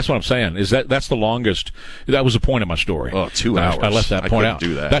what I'm saying. Is that's the longest? That was the point of my story. Oh, 2 hours. I left that point out.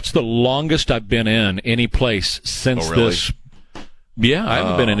 Do that. That's the longest I've been in any place since this. Yeah, I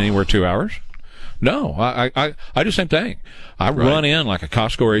haven't been in anywhere 2 hours. No, I do the same thing. I run in like a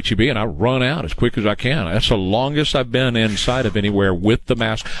Costco or H-E-B, and I run out as quick as I can. That's the longest I've been inside of anywhere with the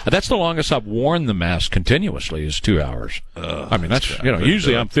mask. That's the longest I've worn the mask continuously is 2 hours. I mean, that's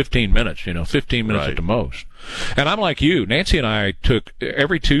usually I'm 15 minutes, 15 minutes at the most. And I'm like you. Nancy and I took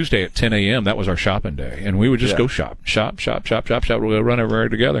every Tuesday at 10 a.m. That was our shopping day, and we would just go shop. We'll run everywhere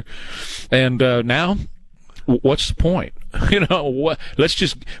together. And now, what's the point? Let's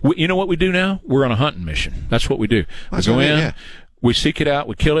just. You know what we do now? We're on a hunting mission. That's what we do. We go in. we seek it out,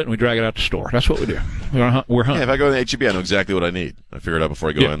 we kill it, and we drag it out the store. That's what we do. We're hunting. Yeah, if I go to the H-E-B, I know exactly what I need. I figure it out before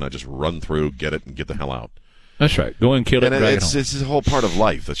I go in. I just run through, get it, and get the hell out. That's right. Go and kill it and drag it home. It's a whole part of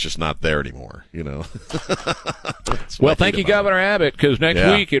life that's just not there anymore, you know. Well, thank you, Governor Abbott, because next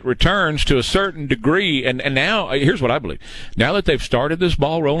week it returns to a certain degree. And now, here's what I believe. Now that they've started this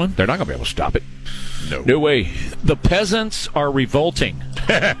ball rolling, they're not going to be able to stop it. No way. The peasants are revolting.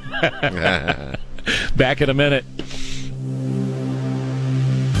 Back in a minute.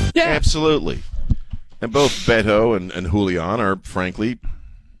 Yeah, absolutely. And both Beto and Julian are, frankly,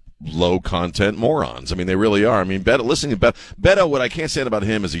 low-content morons. I mean, they really are. I mean, listening to Beto, what I can't stand about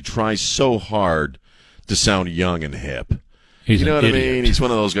him is he tries so hard to sound young and hip. You know what idiot. I mean? He's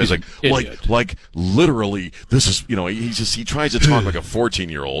one of those guys like literally, this is, you know, he tries to talk like a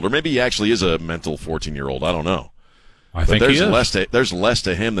 14-year-old, or maybe he actually is a mental 14-year-old. I don't know. I think he is. There's less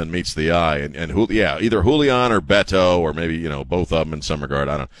to him than meets the eye, and either Julian or Beto, or maybe, you know, both of them in some regard.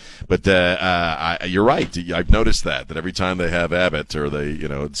 I don't know. But you're right. I've noticed that every time they have Abbott, or they, you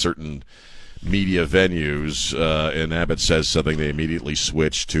know, certain media venues, and Abbott says something, they immediately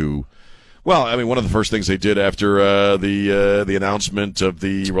switch to. Well, I mean, one of the first things they did after the announcement of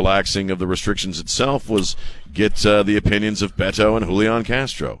the relaxing of the restrictions itself was get the opinions of Beto and Julian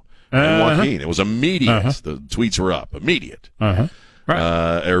Castro. And Joaquin. It was immediate. The tweets were up. Immediate.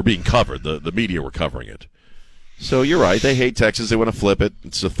 Right. Or being covered. The media were covering it. So you're right. They hate Texas. They want to flip it.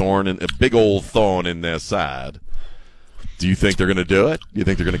 It's a big old thorn in their side. Do you think they're going to do it? Do you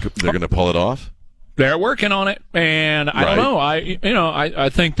think they're going to pull it off? They're working on it, and I don't know. I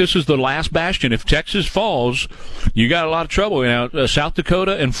think this is the last bastion. If Texas falls, you got a lot of trouble. You know, South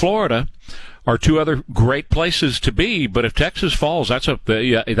Dakota and Florida are two other great places to be, but if Texas falls, that's a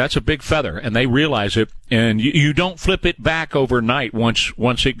big feather, and they realize it. And you don't flip it back overnight.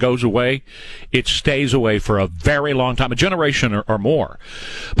 Once it goes away, it stays away for a very long time, a generation or more.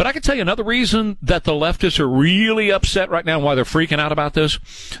 But I can tell you another reason that the leftists are really upset right now and why they're freaking out about this.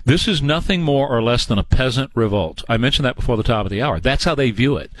 This is nothing more or less than a peasant revolt. I mentioned that before the top of the hour. That's how they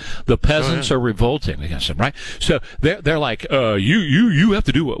view it. The peasants are revolting against them, right? So they're like, you have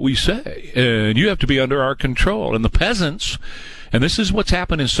to do what we say, and you have to be under our control. And the peasants. And this is what's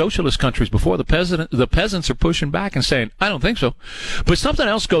happened in socialist countries before. The peasants are pushing back and saying, I don't think so. But something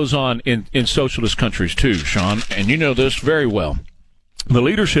else goes on in socialist countries too, Sean, and you know this very well. The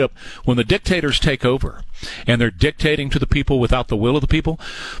leadership, when the dictators take over and they're dictating to the people without the will of the people,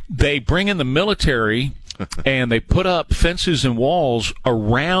 they bring in the military and they put up fences and walls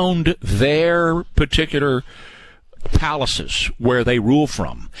around their particular palaces where they rule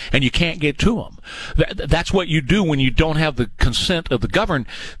from, and you can't get to them. That's what you do when you don't have the consent of the governed.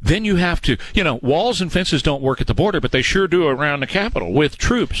 Then you have to, you know, walls and fences don't work at the border, but they sure do around the Capitol with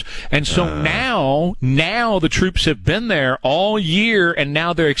troops. And so now the troops have been there all year, and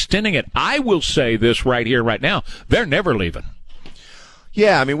now they're extending it. I will say this right here, right now, they're never leaving.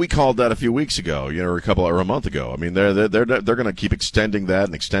 Yeah, I mean, we called that a few weeks ago, you know, or a month ago. I mean, they're going to keep extending that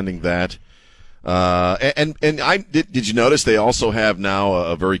and extending that. Did you notice they also have now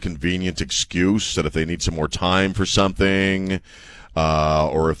a very convenient excuse that if they need some more time for something,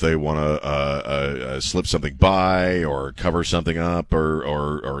 or if they want to slip something by or cover something up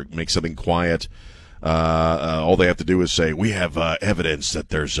or make something quiet, all they have to do is say, we have evidence that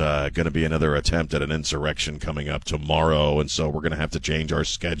there's going to be another attempt at an insurrection coming up tomorrow, and so we're going to have to change our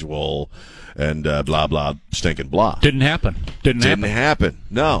schedule. And blah, blah, stinking blah. Didn't happen. Didn't happen.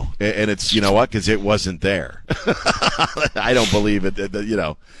 No. And it's, you know what, because it wasn't there. I don't believe it, you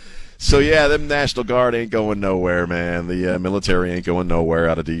know. So, yeah, them National Guard ain't going nowhere, man. The military ain't going nowhere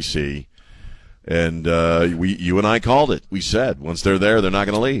out of D.C. And you and I called it. We said, once they're there, they're not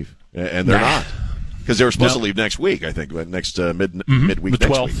going to leave. And they're not. Because they were supposed to leave next week, I think, next midweek the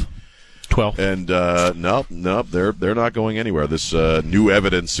next 12th. week. 12. And nope, they're not going anywhere. This new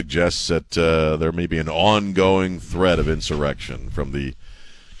evidence suggests that there may be an ongoing threat of insurrection from the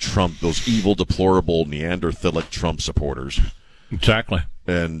Trump, those evil, deplorable Neanderthalic Trump supporters. Exactly.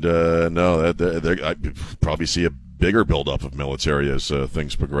 And I probably see a bigger buildup of military as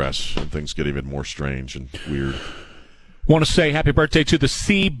things progress and things get even more strange and weird. Want to say happy birthday to the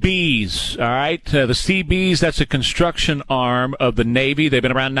Seabees, all right? The Seabees, that's a construction arm of the Navy. They've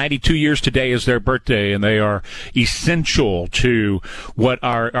been around 92 years. Today is their birthday, and they are essential to what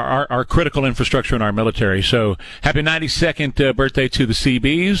our critical infrastructure in our military. So happy 92nd birthday to the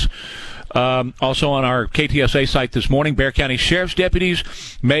Seabees. Also on our KTSA site this morning, Bexar County Sheriff's deputies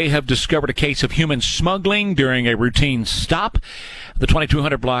may have discovered a case of human smuggling during a routine stop. The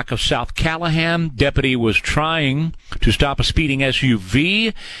 2200 block of South Callahan, deputy was trying to stop a speeding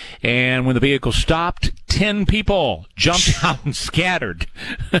SUV, and when the vehicle stopped, 10 people jumped out and scattered.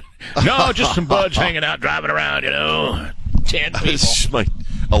 No, just some buds hanging out, driving around, 10 people. This is my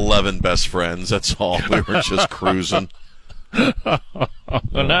 11 best friends, that's all. We were just cruising.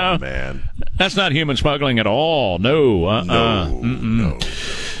 No, man. That's not human smuggling at all. No. No.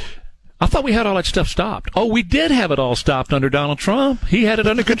 I thought we had all that stuff stopped. Oh, we did have it all stopped under Donald Trump. He had it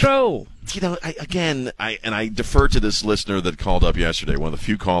under control. I defer to this listener that called up yesterday, one of the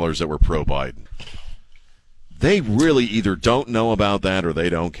few callers that were pro-Biden. They really either don't know about that or they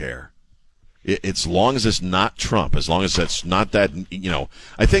don't care. As long as it's not Trump, as long as it's not that,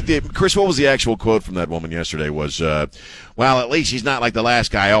 I think, Chris, what was the actual quote from that woman yesterday was, well, at least he's not like the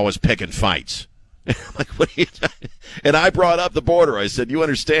last guy always picking fights. Like, what are you and I brought up the border. I said, you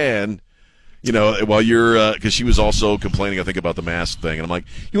understand, while you're, because she was also complaining, I think, about the mask thing. And I'm like,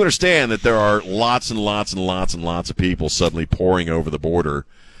 you understand that there are lots and lots and lots and lots of people suddenly pouring over the border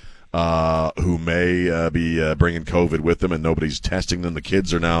who may be bringing COVID with them, and nobody's testing them. The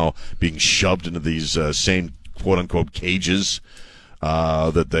kids are now being shoved into these same quote-unquote cages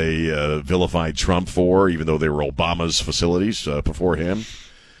that they vilified Trump for, even though they were Obama's facilities before him.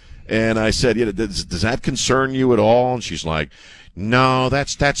 And I said, does that concern you at all? And she's like, no,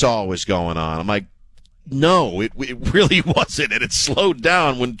 that's always going on. I'm like, no, it really wasn't, and it slowed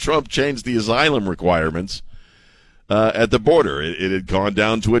down when Trump changed the asylum requirements at the border. It had gone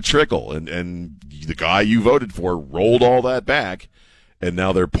down to a trickle, and the guy you voted for rolled all that back, and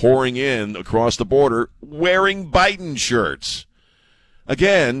now they're pouring in across the border wearing Biden shirts.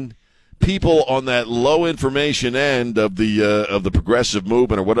 Again, people on that low information end of the progressive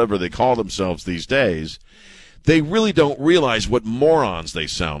movement, or whatever they call themselves these days, they really don't realize what morons they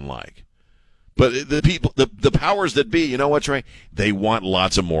sound like. But the people, the powers that be, you know what, Trey? They want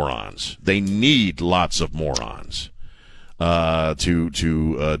lots of morons. They need lots of morons to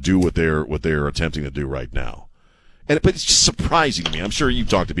do what they're attempting to do right now. But it's just surprising to me. I'm sure you've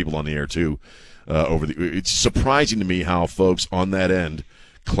talked to people on the air too. It's surprising to me how folks on that end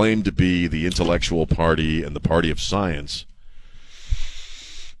claim to be the intellectual party and the party of science,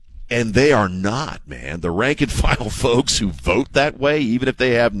 and they are not, man. The rank and file folks who vote that way, even if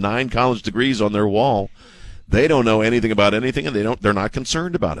they have 9 college degrees on their wall, they don't know anything about anything, and they're not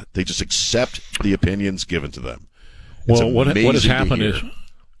concerned about it. They just accept the opinions given to them. Well, what has happened is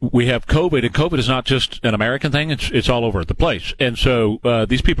we have COVID, and COVID is not just an American thing. It's all over the place. And so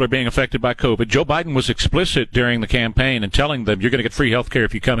these people are being affected by COVID. Joe Biden was explicit during the campaign and telling them, you're going to get free health care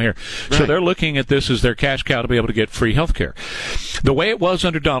if you come here. Right. So they're looking at this as their cash cow to be able to get free health care. The way it was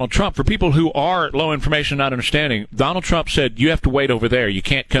under Donald Trump, for people who are low information, not understanding, Donald Trump said, you have to wait over there. You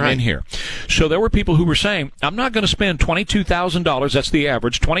can't come in here. So there were people who were saying, I'm not going to spend $22,000, that's the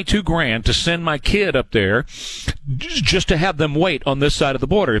average, $22,000 to send my kid up there just to have them wait on this side of the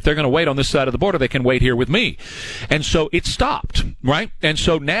border. If they're going to wait on this side of the border, they can wait here with me. And so it stopped, right? And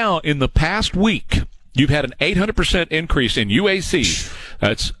so now in the past week, you've had an 800% increase in UAC.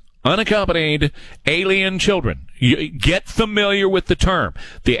 That's unaccompanied alien children. You get familiar with the term.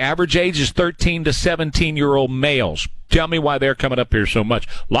 The average age is 13 to 17-year-old males. Tell me why they're coming up here so much.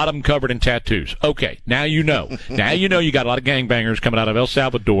 A lot of them covered in tattoos. Okay, now you know. Now you know you got a lot of gangbangers coming out of El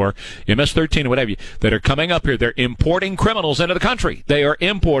Salvador, MS-13 or whatever, that are coming up here. They're importing criminals into the country. They are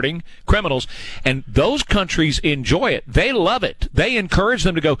importing criminals, and those countries enjoy it. They love it. They encourage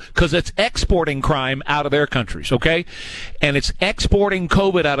them to go because it's exporting crime out of their countries, okay? And it's exporting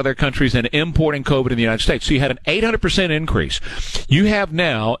COVID out of their countries and importing COVID in the United States. So you had an 800% increase. You have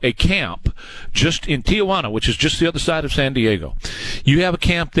now a camp just in Tijuana, which is just the other side of San Diego. You have a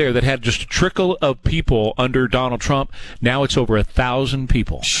camp there that had just a trickle of people under Donald Trump. Now it's over 1,000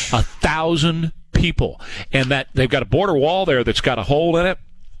 people. 1,000 people. And that they've got a border wall there that's got a hole in it.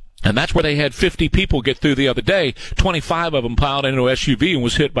 And that's where they had 50 people get through the other day. 25 of them piled into an SUV and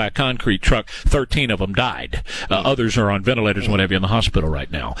was hit by a concrete truck. 13 of them died. Others are on ventilators and whatever in the hospital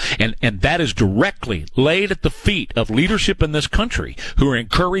right now. And that is directly laid at the feet of leadership in this country who are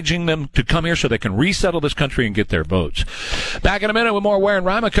encouraging them to come here so they can resettle this country and get their votes. Back in a minute with more Ware and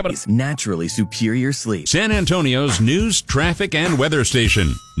Rima coming. Naturally superior sleep. San Antonio's news, traffic, and weather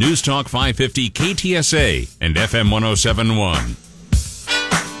station. News Talk 550 KTSA and FM 1071.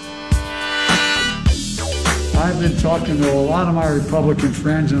 I've been talking to a lot of my Republican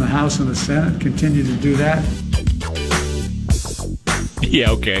friends in the House and the Senate, continue to do that.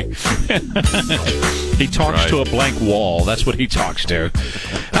 Yeah, okay. He talks to a blank wall. That's what he talks to.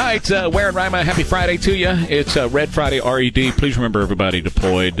 All right, Ware and Rima, happy Friday to you. It's Red Friday RED. Please remember everybody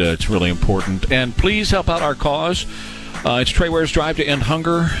deployed. It's really important. And please help out our cause. It's Trey Ware's Drive to End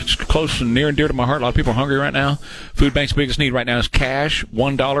Hunger. It's close and near and dear to my heart. A lot of people are hungry right now. Food Bank's biggest need right now is cash.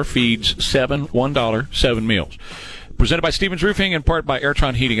 $1 feeds 7 meals. Presented by Stevens Roofing, in part by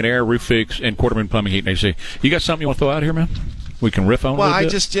Airtron Heating and Air, Roof Fix, and Quarterman Plumbing, Heat and AC. You got something you want to throw out here, man? We can riff on. Well, we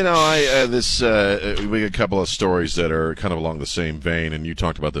got a couple of stories that are kind of along the same vein, and you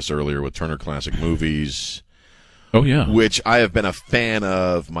talked about this earlier with Turner Classic Movies. Oh, yeah. Which I have been a fan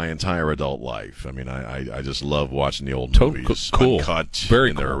of my entire adult life. I mean, I just love watching the old movies. Cool. Uncut,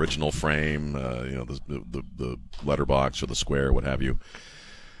 Very in their original frame, the letterbox or the square, what have you.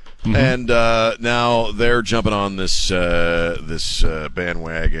 Mm-hmm. And now they're jumping on this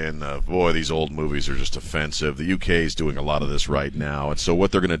bandwagon of, boy, these old movies are just offensive. The UK is doing a lot of this right now. And so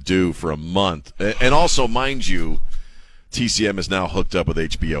what they're going to do for a month, and also, mind you, TCM is now hooked up with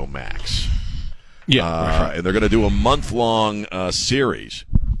HBO Max. Yeah, right. And they're going to do a month-long series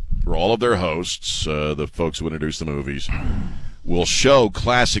where all of their hosts, the folks who introduce the movies, will show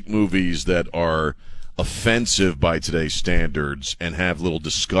classic movies that are offensive by today's standards and have little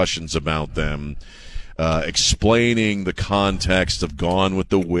discussions about them, explaining the context of Gone with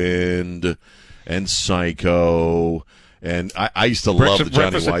the Wind and Psycho. And I used to love the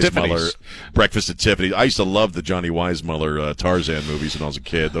Johnny Weissmuller Breakfast at Tiffany's. I used to love the Johnny Weissmuller Tarzan movies when I was a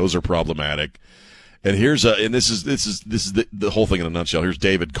kid. Those are problematic. And here's this is the whole thing in a nutshell. Here's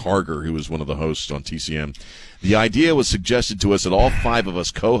David Karger, who was one of the hosts on TCM. The idea was suggested to us that all 5 of us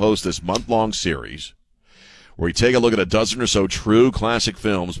co-host this month-long series where we take a look at a dozen or so true classic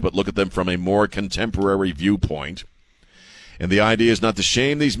films, but look at them from a more contemporary viewpoint. And the idea is not to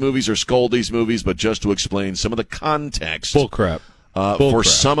shame these movies or scold these movies, but just to explain some of the context for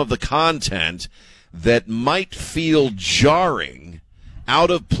some of the content that might feel jarring, out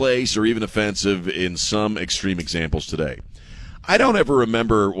of place, or even offensive in some extreme examples today. I don't ever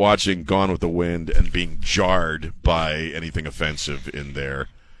remember watching Gone with the Wind and being jarred by anything offensive in there.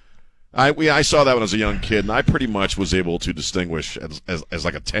 I saw that when I was a young kid, and I pretty much was able to distinguish as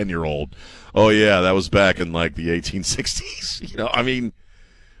like a 10-year-old. Oh yeah, that was back in like the 1860s. You know, I mean,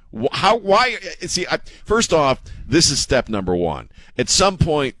 why? See, first off, this is step number 1. At some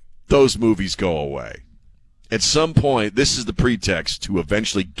point, those movies go away. At some point, this is the pretext to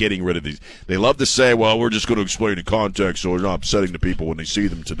eventually getting rid of these. They love to say, well, we're just going to explain the context so we're not upsetting the people when they see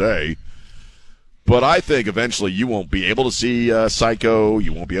them today. But I think eventually you won't be able to see Psycho.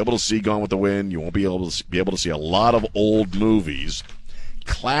 You won't be able to see Gone with the Wind. You won't be able to see a lot of old movies,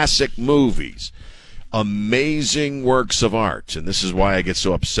 classic movies, amazing works of art. And this is why I get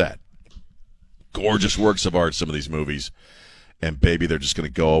so upset. Gorgeous works of art, some of these movies. And, baby, they're just going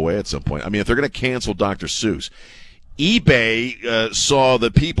to go away at some point. I mean, if they're going to cancel Dr. Seuss, eBay saw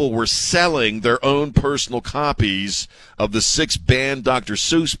that people were selling their own personal copies of the 6 banned Dr.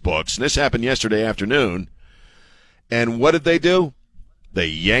 Seuss books. And this happened yesterday afternoon. And what did they do? They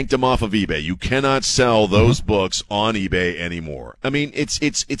yanked them off of eBay. You cannot sell those books on eBay anymore. I mean, it's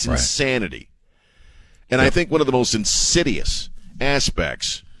insanity. And I think one of the most insidious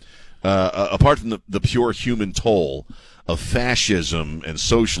aspects, apart from the pure human toll of fascism and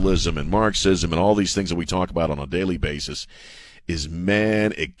socialism and Marxism and all these things that we talk about on a daily basis, is,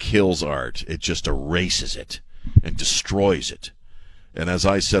 man, it kills art. It just erases it and destroys it. And as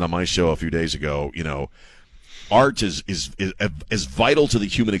I said on my show a few days ago, you know, art is as vital to the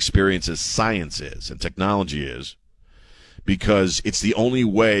human experience as science is and technology is, because it's the only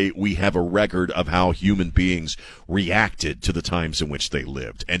way we have a record of how human beings reacted to the times in which they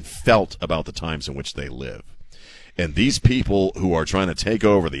lived and felt about the times in which they live. And these people who are trying to take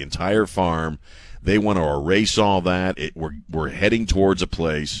over the entire farm, they want to erase all that. We're heading towards a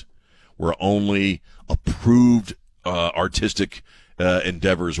place where only approved artistic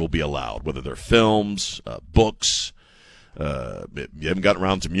endeavors will be allowed, whether they're films, books. You haven't gotten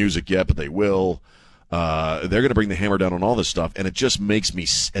around to music yet, but they will. They're going to bring the hammer down on all this stuff, and it just makes me,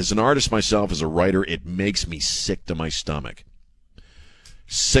 as an artist myself, as a writer, it makes me sick to my stomach.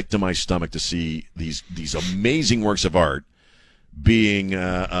 Sick to my stomach to see these amazing works of art being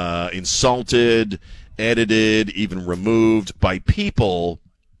insulted, edited, even removed by people,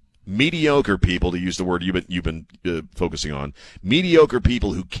 mediocre people, to use the word you've been focusing on, mediocre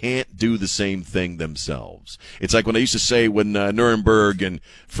people who can't do the same thing themselves. It's like when I used to say when Nuremberg and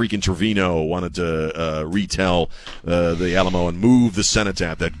freaking Trevino wanted to retell the Alamo and move the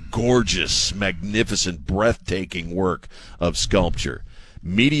cenotaph, that gorgeous, magnificent, breathtaking work of sculpture.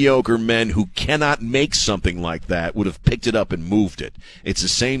 mediocre men who cannot make something like that would have picked it up and moved it. It's the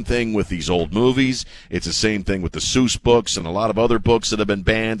same thing with these old movies. It's the same thing with the Seuss books and a lot of other books that have been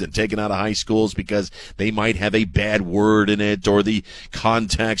banned and taken out of high schools because they might have a bad word in it, or the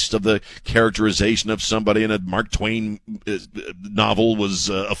context of the characterization of somebody in a Mark Twain novel was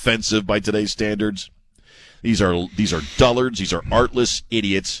offensive by today's standards. These are dullards. These are artless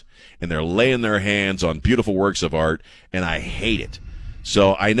idiots, and they're laying their hands on beautiful works of art, and I hate it.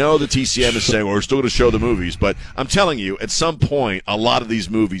 So I know the TCM is saying, well, we're still going to show the movies, but I'm telling you, at some point, a lot of these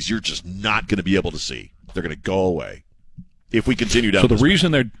movies you're just not going to be able to see. They're going to go away if we continue down. So the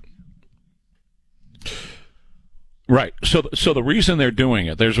reason they're right. So the reason they're doing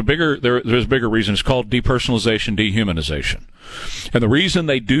it, there's a bigger reason. It's called depersonalization, dehumanization. And the reason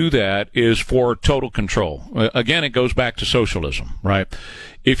they do that is for total control. Again, it goes back to socialism, right?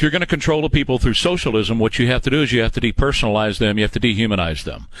 If you're going to control the people through socialism, what you have to do is you have to depersonalize them, you have to dehumanize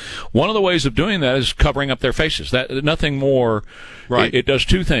them. One of the ways of doing that is covering up their faces. That nothing more. Right. It does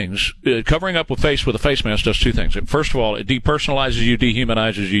two things. Covering up a face with a face mask does two things. First of all, it depersonalizes you,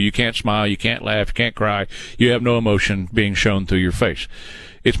 dehumanizes you. You can't smile, you can't laugh, you can't cry. You have no emotion being shown through your face.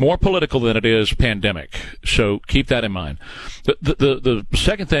 It's more political than it is pandemic, so keep that in mind. The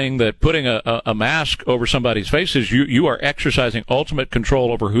second thing, that putting a mask over somebody's face is you are exercising ultimate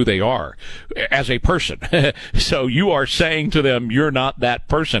control over who they are as a person. So you are saying to them, you're not that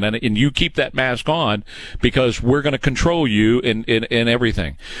person, and you keep that mask on because we're going to control you in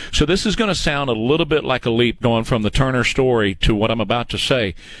everything. So this is going to sound a little bit like a leap going from the Turner story to what I'm about to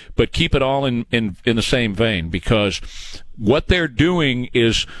say, but keep it all in the same vein, because what they're doing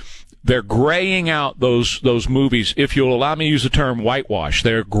is they're graying out those movies. If you'll allow me to use the term whitewash,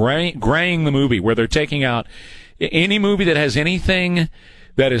 they're graying the movie, where they're taking out any movie that has anything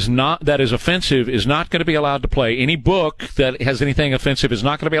that is offensive is not going to be allowed to play. Any book that has anything offensive is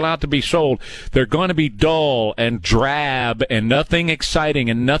not going to be allowed to be sold. They're going to be dull and drab and nothing exciting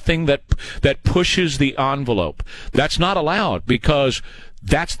and nothing that pushes the envelope. That's not allowed, because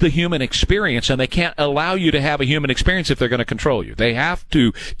that's the human experience, and they can't allow you to have a human experience if they're going to control you. They have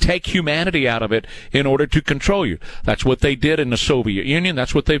to take humanity out of it in order to control you. That's what they did in the Soviet Union.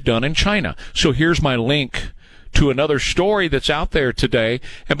 That's what they've done in China. So here's my link to another story that's out there today.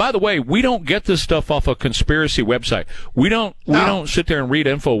 And by the way, we don't get this stuff off a conspiracy website. We don't sit there and read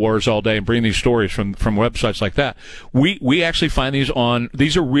InfoWars all day and bring these stories from websites like that. We actually find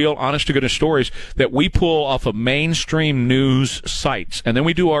these are real, honest to goodness stories that we pull off of mainstream news sites, and then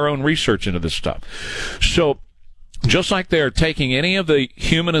we do our own research into this stuff. So just like they're taking any of the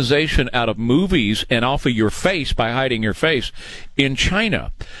humanization out of movies and off of your face by hiding your face, in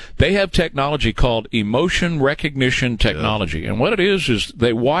China, they have technology called emotion recognition technology. And what it is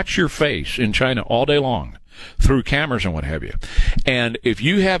they watch your face in China all day long through cameras and what have you. And if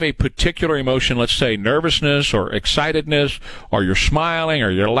you have a particular emotion, let's say nervousness or excitedness, or you're smiling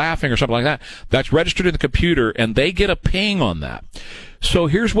or you're laughing or something like that, that's registered in the computer, and they get a ping on that. So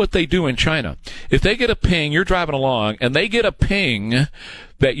here's what they do in China. If they get a ping, you're driving along, and they get a ping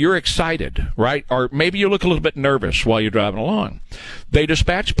that you're excited, right? Or maybe you look a little bit nervous while you're driving along. They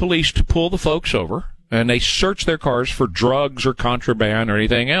dispatch police to pull the folks over, and they search their cars for drugs or contraband or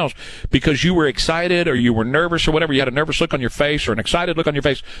anything else because you were excited or you were nervous or whatever. You had a nervous look on your face or an excited look on your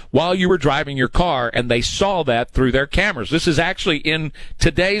face while you were driving your car, and they saw that through their cameras. This is actually in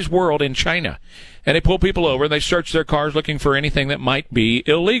today's world in China. And they pull people over, and they search their cars looking for anything that might be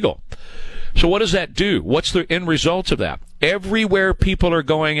illegal. So what does that do? What's the end results of that? Everywhere people are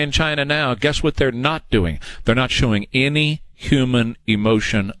going in China now, guess what they're not doing? They're not showing any human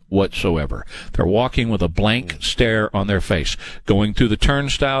emotion whatsoever. They're walking with a blank stare on their face, going through the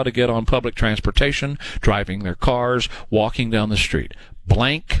turnstile to get on public transportation, driving their cars, walking down the street.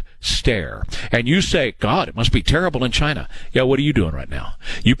 Blank stare. And you say, God, it must be terrible in China. Yeah, what are you doing right now?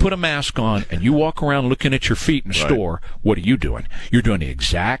 You put a mask on and you walk around looking at your feet in a store. What are you doing? You're doing the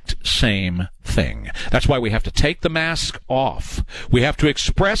exact same thing. That's why we have to take the mask off. We have to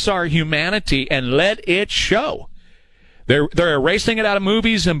express our humanity and let it show. They're erasing it out of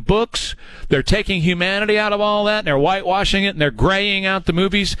movies and books. They're taking humanity out of all that, and they're whitewashing it, and they're graying out the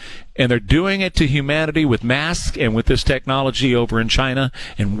movies, and they're doing it to humanity with masks and with this technology over in China.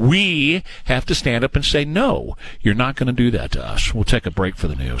 And we have to stand up and say, no, you're not going to do that to us. We'll take a break for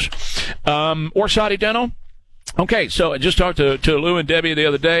the news. Orsatti Dental. Okay, so I just talked to Lou and Debbie the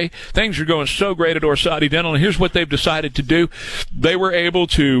other day. Things are going so great at Orsatti Dental, and here's what they've decided to do. They were able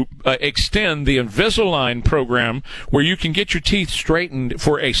to extend the Invisalign program where you can get your teeth straightened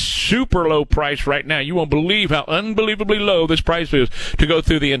for a super low price right now. You won't believe how unbelievably low this price is to go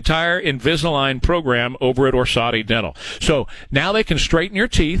through the entire Invisalign program over at Orsatti Dental. So now they can straighten your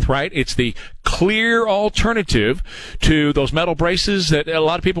teeth, right? It's the clear alternative to those metal braces that a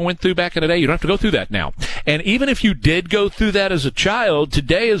lot of people went through back in the day. You don't have to go through that now. And even if you did go through that as a child,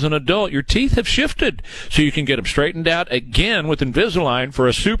 today as an adult, your teeth have shifted. So you can get them straightened out again with Invisalign for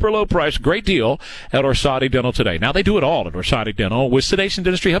a super low price. Great deal at Orsatti Dental today. Now, they do it all at Orsatti Dental. With sedation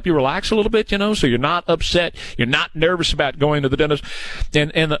dentistry, help you relax a little bit, so you're not upset. You're not nervous about going to the dentist.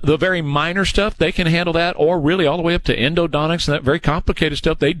 And the very minor stuff, they can handle that, or really all the way up to endodontics and that very complicated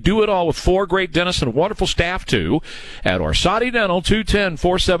stuff. They do it all with 4 great dentists and a wonderful staff, too, at Orsatti Dental,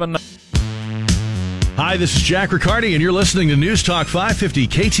 210-479. Hi, this is Jack Riccardi, and you're listening to News Talk 550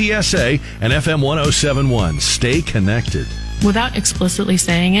 KTSA and FM 1071. Stay connected. Without explicitly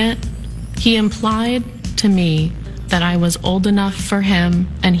saying it, he implied to me that I was old enough for him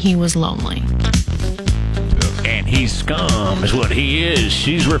and he was lonely. And he's scum is what he is.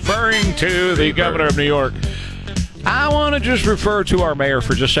 She's referring to the governor of New York. I want to just refer to our mayor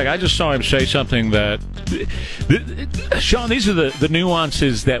for just a second. I just saw him say something that, Sean, these are the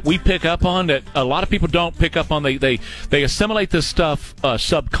nuances that we pick up on that a lot of people don't pick up on. They assimilate this stuff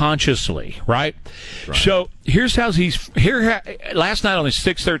subconsciously, right? So here's how last night on his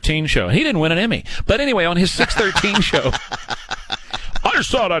 613 show. He didn't win an Emmy. But anyway, on his 613 show, I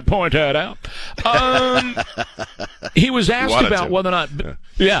just thought I'd point that out. He was asked about whether or not,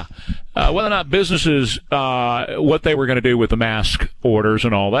 whether or not businesses, what they were going to do with the mask orders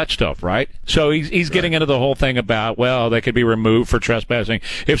and all that stuff, right? So he's getting into the whole thing about, well, they could be removed for trespassing.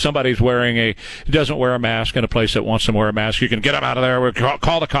 If somebody's doesn't wear a mask in a place that wants them to wear a mask, you can get them out of there. We'll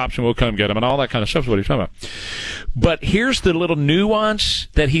call the cops and we'll come get them, and all that kind of stuff is what he's talking about. But here's the little nuance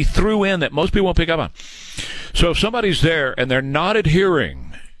that he threw in that most people won't pick up on. So if somebody's there and they're not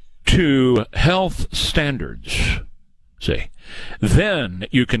adhering to health standards, then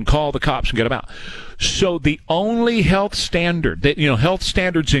you can call the cops and get them out. So the only health standard that, health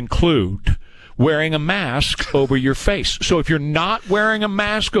standards include wearing a mask over your face. So if you're not wearing a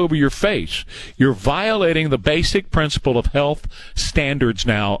mask over your face, you're violating the basic principle of health standards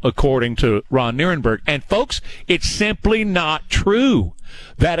now, according to Ron Nirenberg. And folks, it's simply not true.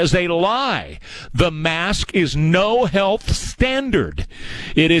 That is a lie. The mask is no health standard.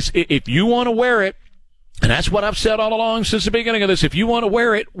 It is, if you want to wear it, and that's what I've said all along since the beginning of this. If you want to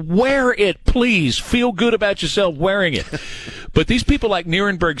wear it, please. Feel good about yourself wearing it. But these people like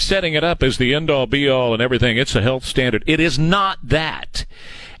Nirenberg setting it up as the end-all, be-all and everything, it's a health standard. It is not that.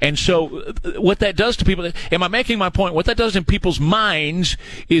 And so what that does to people, am I making my point? What that does in people's minds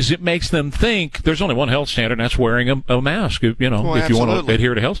is it makes them think there's only one health standard, and that's wearing a mask. If you want to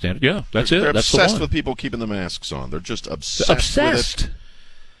adhere to health standard. Yeah, that's They're it. That's obsessed the one. with people keeping the masks on. They're just obsessed. With it.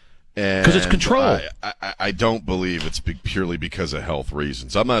 Because it's control. I don't believe it's purely because of health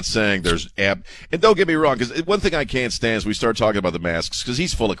reasons. I'm not saying there's and don't get me wrong, because one thing I can't stand is we start talking about the masks, because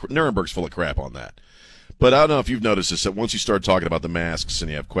Nirenberg's full of crap on that. But I don't know if you've noticed this, that once you start talking about the masks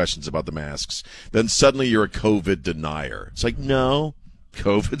and you have questions about the masks, then suddenly you're a COVID denier. It's like, no,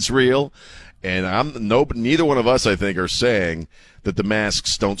 COVID's real. And neither one of us, I think, are saying that the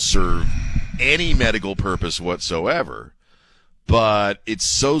masks don't serve any medical purpose whatsoever. But it's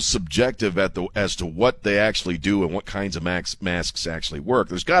so subjective as to what they actually do and what kinds of masks actually work.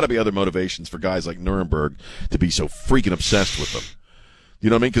 There's got to be other motivations for guys like Nirenberg to be so freaking obsessed with them. You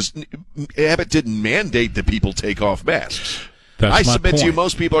know what I mean? Because Abbott didn't mandate that people take off masks. I submit to you,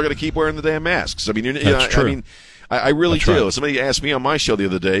 most people are going to keep wearing the damn masks. I mean, That's true. I mean, I really That's do. right. Somebody asked me on my show the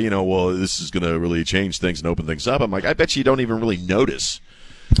other day, well, this is going to really change things and open things up. I'm like, I bet you don't even really notice.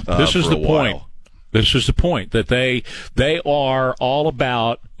 This is for the a point. while. This is the point, that they are all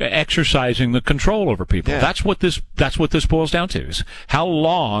about exercising the control over people. Yeah. That's what this boils down to, is how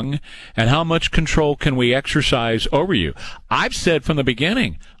long and how much control can we exercise over you. I've said from the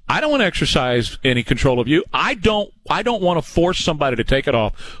beginning, I don't want to exercise any control of you. I don't want to force somebody to take it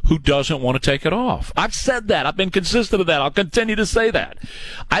off who doesn't want to take it off. I've said that. I've been consistent with that. I'll continue to say that.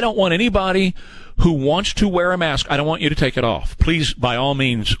 I don't want anybody who wants to wear a mask, I don't want you to take it off. Please, by all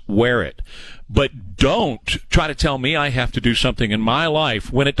means, wear it. But don't try to tell me I have to do something in my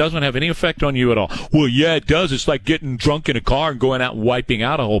life when it doesn't have any effect on you at all. Well, yeah, it does. It's like getting drunk in a car and going out and wiping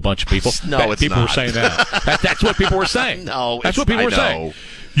out a whole bunch of people. No, it's people not. Were saying that. That's what people were saying. No, that's what people were saying.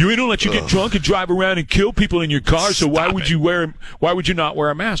 You don't let you get drunk and drive around and kill people in your car. So why would you not wear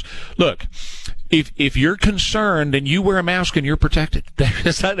a mask? Look, If you're concerned and you wear a mask and you're protected,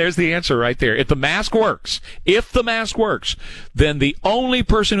 there's the answer right there. If the mask works, then the only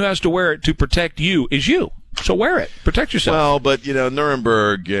person who has to wear it to protect you is you. So wear it. Protect yourself. Well, but,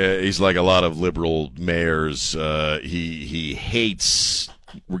 Nuremberg, he's like a lot of liberal mayors. He hates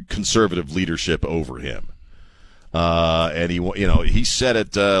conservative leadership over him. And he said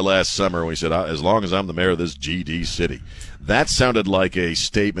it last summer when he said, as long as I'm the mayor of this GD city. That sounded like a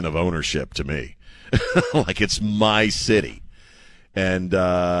statement of ownership to me. Like it's my city. And,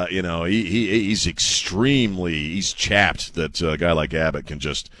 he's he's chapped that a guy like Abbott can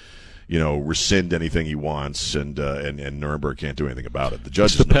just, rescind anything he wants, and Nuremberg can't do anything about it. The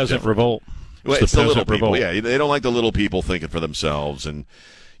judge it's the peasant revolt. It's the little people. Yeah, they don't like the little people thinking for themselves, and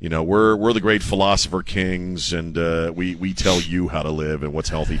we're the great philosopher kings, and we tell you how to live and what's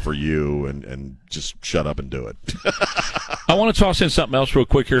healthy for you, and just shut up and do it. I want to toss in something else real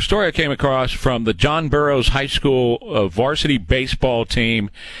quick here. A story I came across from the John Burroughs High School varsity baseball team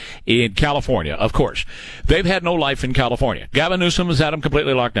in California. Of course, they've had no life in California. Gavin Newsom has had them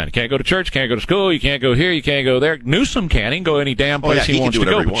completely locked down. You can't go to church, can't go to school, you can't go here, you can't go there. Newsom can. He can go any damn place he wants to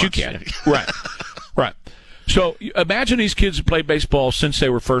go, but you can't. Right. Right. So imagine these kids who played baseball since they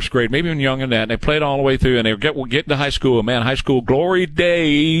were first grade, maybe even younger than that, and they played all the way through, and they get to high school. Man, high school glory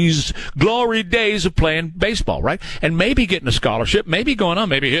days of playing baseball, right? And maybe getting a scholarship, maybe going on,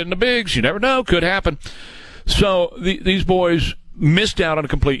 maybe hitting the bigs. You never know, could happen. So these boys missed out on a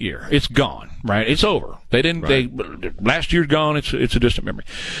complete year. It's gone, right? It's over. They didn't. Right. Last year's gone. It's a distant memory.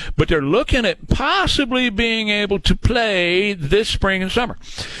 But they're looking at possibly being able to play this spring and summer.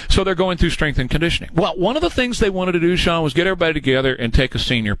 So they're going through strength and conditioning. Well, one of the things they wanted to do, Sean, was get everybody together and take a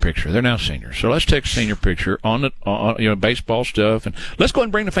senior picture. They're now seniors, so let's take a senior picture on baseball stuff, and let's go ahead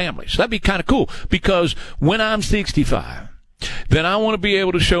and bring the families. That'd be kind of cool, because when I'm 65. Then I want to be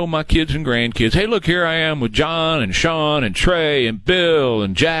able to show my kids and grandkids, hey, look, here I am with John and Sean and Trey and Bill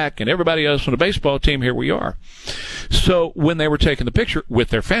and Jack and everybody else on the baseball team. Here we are. So when they were taking the picture with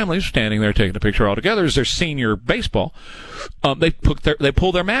their families, standing there taking the picture all together as their senior baseball, they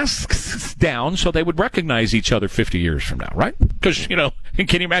pulled their masks down so they would recognize each other 50 years from now, right? Because, can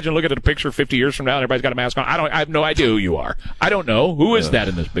you imagine looking at a picture 50 years from now and everybody's got a mask on? I have no idea who you are. I don't know. Who is that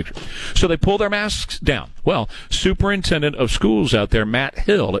in this picture? So they pull their masks down. Well, Superintendent of Schools out there, Matt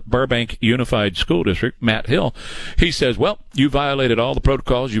Hill at Burbank Unified School District, Matt Hill, he says, well, you violated all the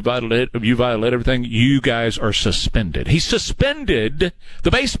protocols. You violated everything. You guys are suspended. He suspended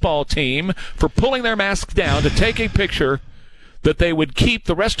the baseball team for pulling their masks down to take a picture that they would keep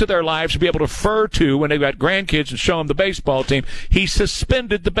the rest of their lives to be able to refer to when they've got grandkids and show them the baseball team. He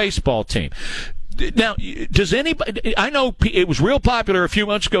suspended the baseball team. Now, does anybody, I know it was real popular a few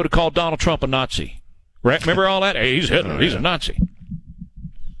months ago to call Donald Trump a Nazi. Right? Remember all that? Hey, he's Hitler. He's a Nazi.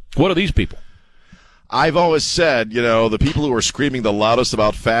 What are these people? I've always said, the people who are screaming the loudest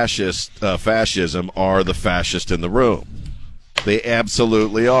about fascism are the fascist in the room. They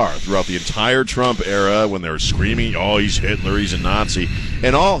absolutely are. Throughout the entire Trump era, when they were screaming, oh, he's Hitler, he's a Nazi,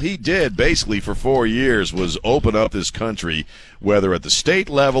 and all he did basically for 4 years was open up this country, whether at the state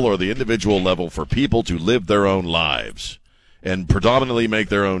level or the individual level, for people to live their own lives and predominantly make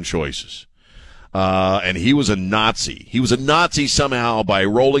their own choices. And he was a Nazi. He was a Nazi somehow by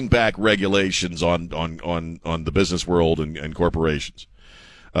rolling back regulations on the business world and corporations,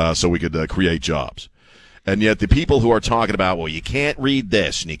 so we could create jobs. And yet the people who are talking about, well, you can't read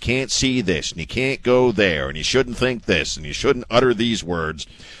this, and you can't see this, and you can't go there, and you shouldn't think this, and you shouldn't utter these words,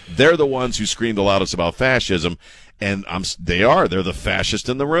 they're the ones who scream the loudest about fascism, and they're the fascist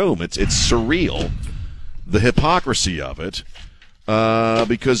in the room. It's surreal, the hypocrisy of it,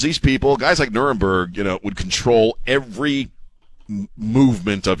 because these people, guys like Nuremberg, would control every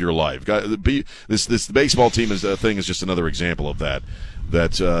movement of your life. This baseball team is just another example of that.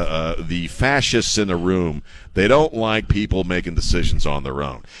 That the fascists in the room, they don't like people making decisions on their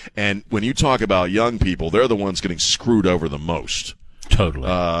own. And when you talk about young people, they're the ones getting screwed over the most. Totally.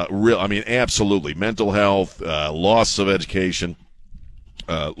 Absolutely. Mental health, loss of education,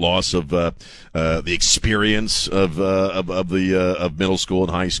 loss of the experience of middle school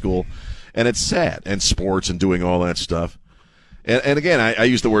and high school, and it's sad. And sports and doing all that stuff. And again, I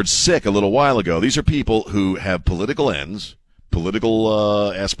used the word sick a little while ago. These are people who have political ends,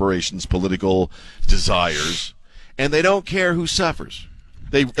 political aspirations, political desires, and they don't care who suffers.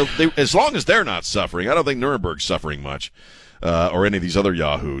 They as long as they're not suffering. I don't think Nuremberg's suffering much, or any of these other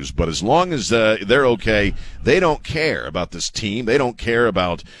yahoos. But as long as they're okay, they don't care about this team. They don't care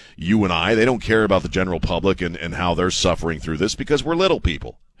about you and I. They don't care about the general public and how they're suffering through this, because we're little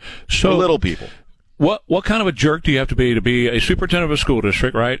people. So we're little people. What kind of a jerk do you have to be a superintendent of a school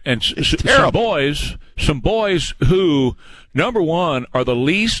district, right? And some boys who, number one, are the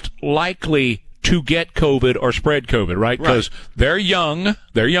least likely to get COVID or spread COVID, right? Because they're young,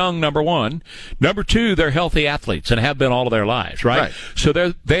 number one. Number two, they're healthy athletes and have been all of their lives, right? So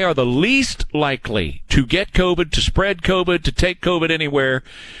they are the least likely to get COVID, to spread COVID, to take COVID anywhere.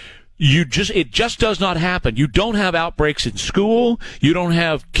 It just does not happen. You don't have outbreaks in school. You don't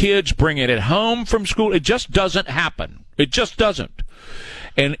have kids bringing it home from school. It just doesn't happen. It just doesn't.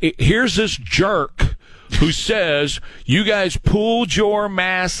 And here's this jerk who says, you guys pulled your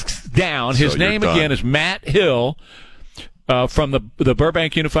masks down. His name again is Matt Hill. From the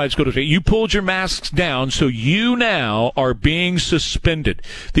Burbank Unified School District. You pulled your masks down, so you now are being suspended.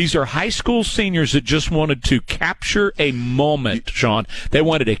 These are high school seniors that just wanted to capture a moment, Sean. They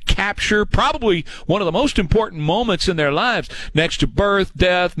wanted to capture probably one of the most important moments in their lives, next to birth,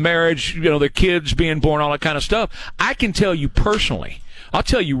 death, marriage, their kids being born, all that kind of stuff. I can tell you personally, I'll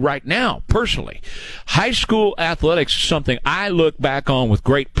tell you right now, personally, high school athletics is something I look back on with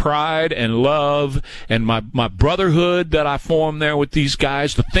great pride and love, and my brotherhood that I formed there with these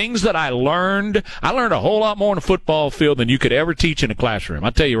guys, the things that I learned a whole lot more in a football field than you could ever teach in a classroom.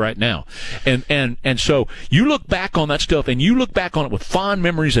 I'll tell you right now. And so you look back on that stuff, and you look back on it with fond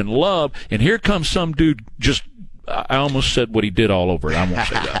memories and love, and here comes some dude just, I almost said what he did all over it. I won't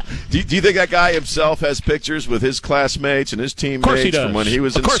say that. Do you think that guy himself has pictures with his classmates and his teammates from when he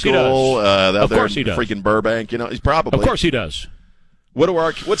was in school? Of course he does. Freaking Burbank, he's probably. Of course he does.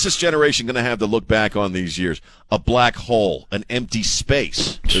 What's this generation going to have to look back on these years? A black hole, an empty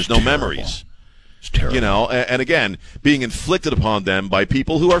space. There's no memories. It's terrible. And again, being inflicted upon them by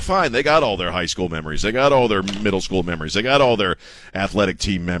people who are fine. They got all their high school memories. They got all their middle school memories. They got all their athletic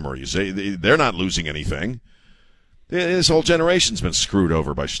team memories. They're not losing anything. This whole generation's been screwed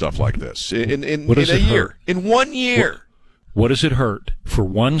over by stuff like this in a year. In 1 year. What does it hurt for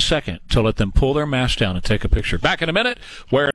 1 second to let them pull their mask down and take a picture? Back in a minute, where